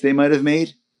mistakes they might have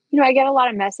made? You know, I get a lot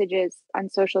of messages on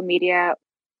social media.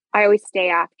 I always stay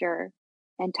after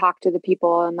and talk to the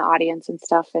people in the audience and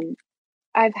stuff. And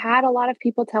I've had a lot of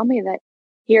people tell me that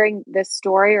hearing this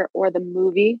story or the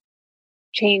movie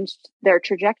changed their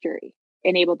trajectory,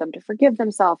 enabled them to forgive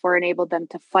themselves, or enabled them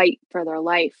to fight for their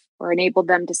life, or enabled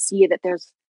them to see that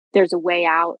there's a way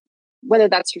out, whether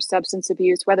that's through substance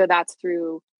abuse, whether that's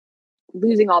through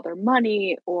losing all their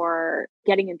money or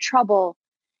getting in trouble.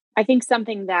 I think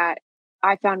something that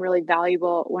I found really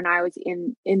valuable when I was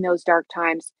in those dark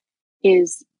times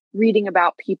is reading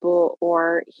about people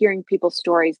or hearing people's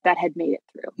stories that had made it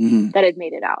through, that had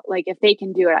made it out. Like, if they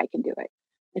can do it, I can do it.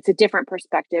 It's a different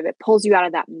perspective. It pulls you out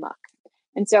of that muck.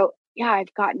 And so, yeah,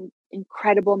 I've gotten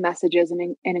incredible messages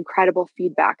and incredible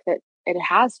feedback that it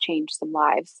has changed some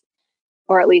lives,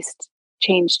 or at least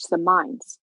changed some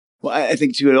minds. Well, I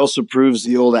think too, it also proves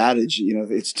the old adage, you know, if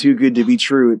it's too good to be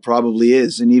true, it probably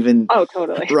is. And even, oh,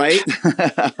 totally. Right?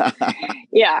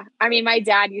 Yeah. I mean, my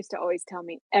dad used to always tell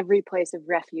me every place of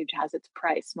refuge has its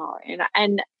price, smaller.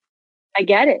 And I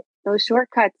get it. Those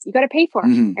shortcuts, you got to pay for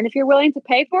them. And if you're willing to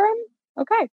pay for them,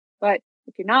 okay. But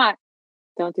if you're not,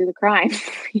 don't do the crime.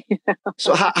 You know?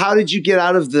 So how did you get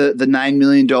out of the $9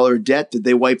 million debt? Did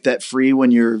they wipe that free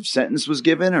when your sentence was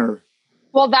given, or?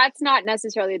 Well, that's not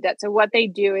necessarily a debt. So what they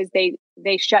do is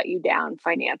they shut you down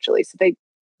financially. So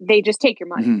they just take your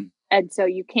money. And so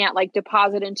you can't like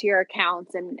deposit into your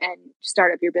accounts and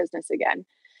start up your business again.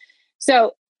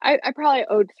 So I probably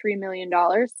owed $3 million.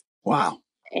 Wow.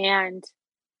 And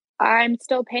I'm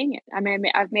still paying it. I mean,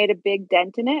 I've made a big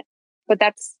dent in it, but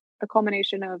that's a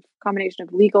combination of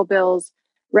legal bills,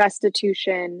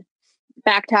 restitution,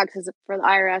 back taxes for the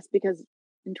IRS, because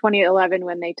in 2011,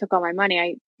 when they took all my money,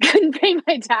 I couldn't pay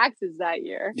my taxes that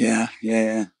year.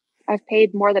 Yeah. I've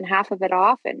paid more than half of it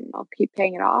off, and I'll keep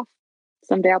paying it off.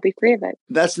 Someday I'll be free of it.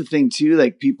 That's the thing too.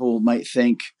 Like, people might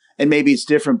think, and maybe it's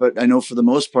different, but I know for the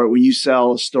most part, when you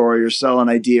sell a story or sell an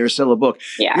idea or sell a book,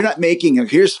 you're not making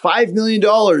here's $5 million.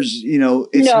 You know,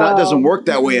 it doesn't work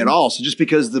that way at all. So just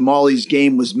because the Molly's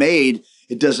Game was made,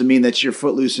 it doesn't mean that you're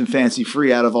footloose and fancy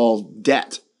free out of all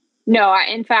debt. No,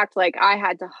 in fact, like, I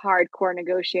had to hardcore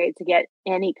negotiate to get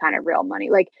any kind of real money.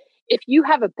 Like, if you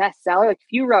have a bestseller, like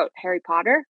if you wrote Harry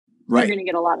Potter, you're going to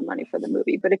get a lot of money for the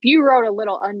movie. But if you wrote a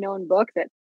little unknown book that,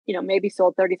 you know, maybe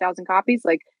sold 30,000 copies,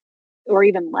 like, or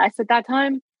even less at that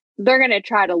time, they're going to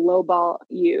try to lowball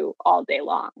you all day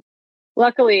long.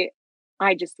 Luckily,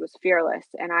 I just was fearless,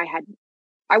 and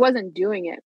I wasn't doing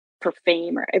it for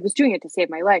fame, or I was doing it to save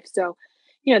my life. So,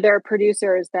 you know, there are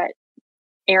producers that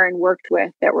Aaron worked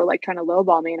with that were like trying to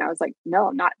lowball me. And I was like,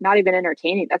 no, not even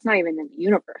entertaining. That's not even in the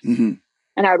universe.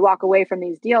 And I would walk away from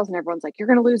these deals and everyone's like, you're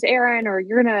going to lose Aaron, or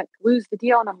you're going to lose the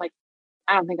deal. And I'm like,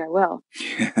 I don't think I will.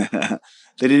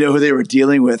 They didn't know who they were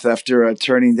dealing with after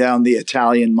turning down the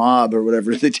Italian mob or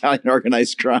whatever, the Italian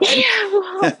organized crime.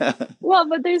 Well,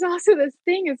 but there's also this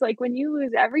thing. It's like, when you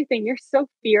lose everything, you're so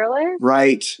fearless.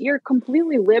 Right. You're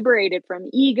completely liberated from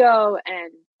ego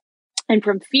and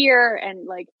from fear. And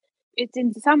like, it's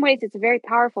in some ways, it's a very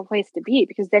powerful place to be,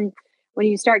 because then when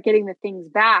you start getting the things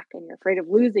back and you're afraid of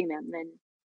losing them, then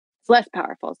it's less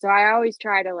powerful. So I always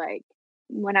try to, like,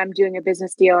 when I'm doing a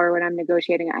business deal or when I'm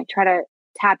negotiating, I try to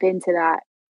tap into that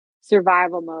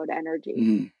survival mode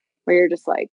energy where you're just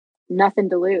like, nothing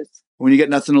to lose. When you get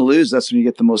nothing to lose, that's when you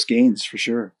get the most gains, for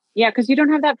sure. Yeah, because you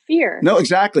don't have that fear. No,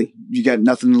 exactly. You got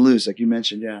nothing to lose, like you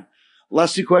mentioned. Yeah.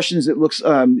 Last two questions. It looks,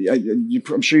 I'm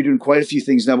sure you're doing quite a few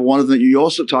things now, but one of them, you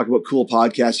also talk about cool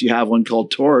podcasts. You have one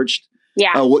called Torched.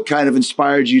 Yeah. What kind of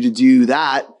inspired you to do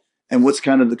that? And what's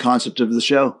kind of the concept of the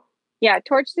show? Yeah,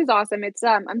 Torched is awesome. It's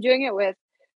I'm doing it with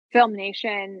Film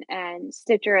Nation and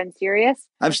Stitcher and Sirius.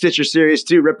 I'm Stitcher Sirius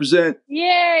too. Represent.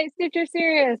 Yay, Stitcher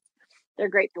Sirius. They're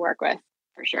great to work with,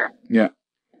 for sure. Yeah.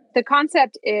 The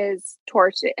concept is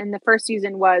Torched, and the first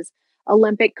season was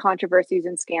Olympic controversies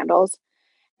and scandals.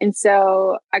 And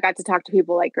so I got to talk to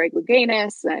people like Greg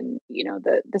Louganis and,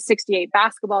 the 68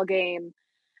 basketball game,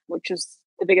 which was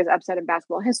the biggest upset in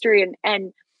basketball history.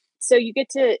 And so you get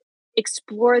to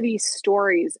explore these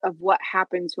stories of what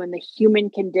happens when the human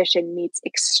condition meets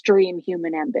extreme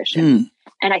human ambition.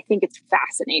 And I think it's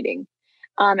fascinating.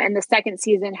 And the second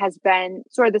season has been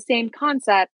sort of the same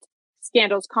concept,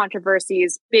 scandals,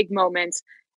 controversies, big moments,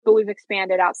 but we've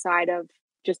expanded outside of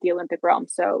just the Olympic realm.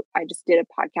 So I just did a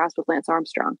podcast with Lance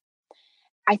Armstrong.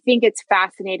 I think it's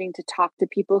fascinating to talk to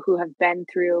people who have been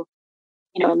through,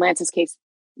 in Lance's case,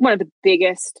 one of the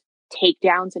biggest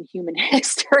takedowns in human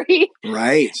history.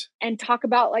 Right. And talk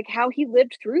about like how he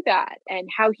lived through that and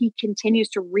how he continues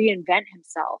to reinvent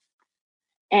himself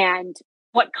and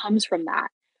what comes from that.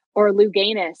 Or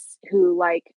Louganis, who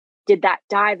did that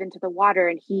dive into the water,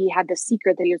 and he had the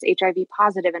secret that he was HIV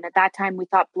positive. And at that time we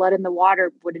thought blood in the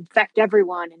water would infect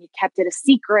everyone, and he kept it a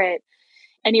secret.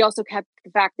 And he also kept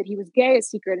the fact that he was gay a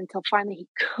secret until finally he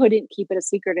couldn't keep it a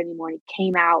secret anymore. And he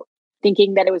came out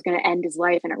thinking that it was going to end his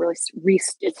life, and it really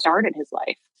it started his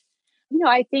life.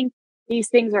 I think these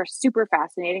things are super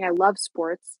fascinating. I love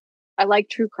sports. I like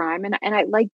true crime, and I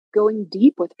like going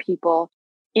deep with people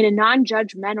in a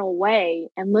non-judgmental way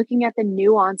and looking at the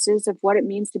nuances of what it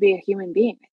means to be a human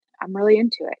being. I'm really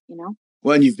into it,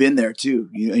 Well, and you've been there too.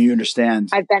 You understand.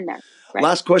 I've been there. Right.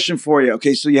 Last question for you.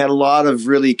 Okay, so you had a lot of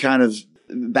really kind of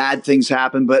bad things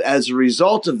happen, but as a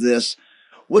result of this,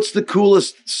 what's the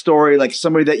coolest story? Like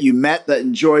somebody that you met that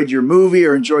enjoyed your movie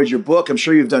or enjoyed your book? I'm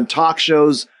sure you've done talk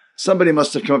shows. Somebody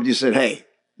must have come up to you and said, "Hey,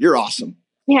 you're awesome."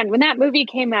 Man, when that movie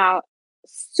came out,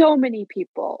 so many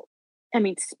people,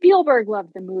 Spielberg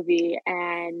loved the movie,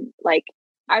 and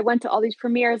I went to all these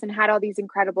premieres and had all these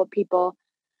incredible people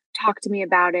talk to me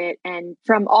about it, and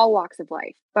from all walks of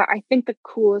life. But I think the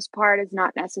coolest part is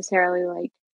not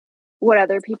necessarily what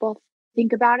other people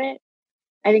think about it.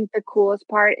 I think the coolest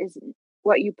part is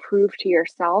what you prove to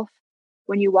yourself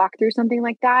when you walk through something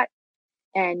like that,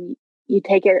 and you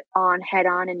take it on head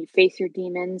on, and you face your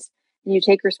demons, and you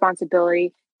take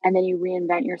responsibility, and then you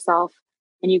reinvent yourself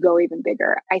and you go even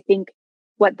bigger. I think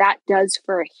what that does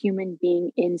for a human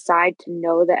being inside, to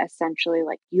know that essentially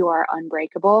you are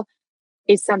unbreakable,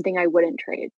 is something I wouldn't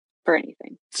trade for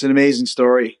anything. It's an amazing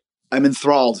story. I'm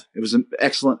enthralled. It was an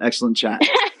excellent, excellent chat.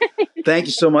 Thank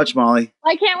you so much, Molly.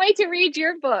 I can't wait to read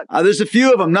your book. There's a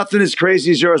few of them. Nothing as crazy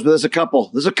as yours, but there's a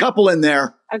couple. There's a couple in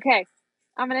there. Okay.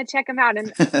 I'm going to check them out,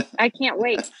 and I can't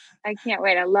wait. I can't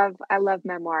wait. I love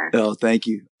memoir. Oh, thank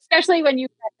you. Especially when you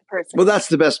met the person. Well, that's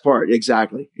the best part.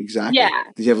 Exactly. Yeah.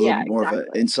 Because you have a little more of an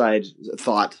inside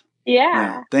thought.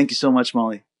 Yeah. Thank you so much,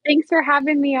 Molly. Thanks for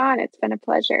having me on. It's been a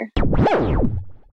pleasure.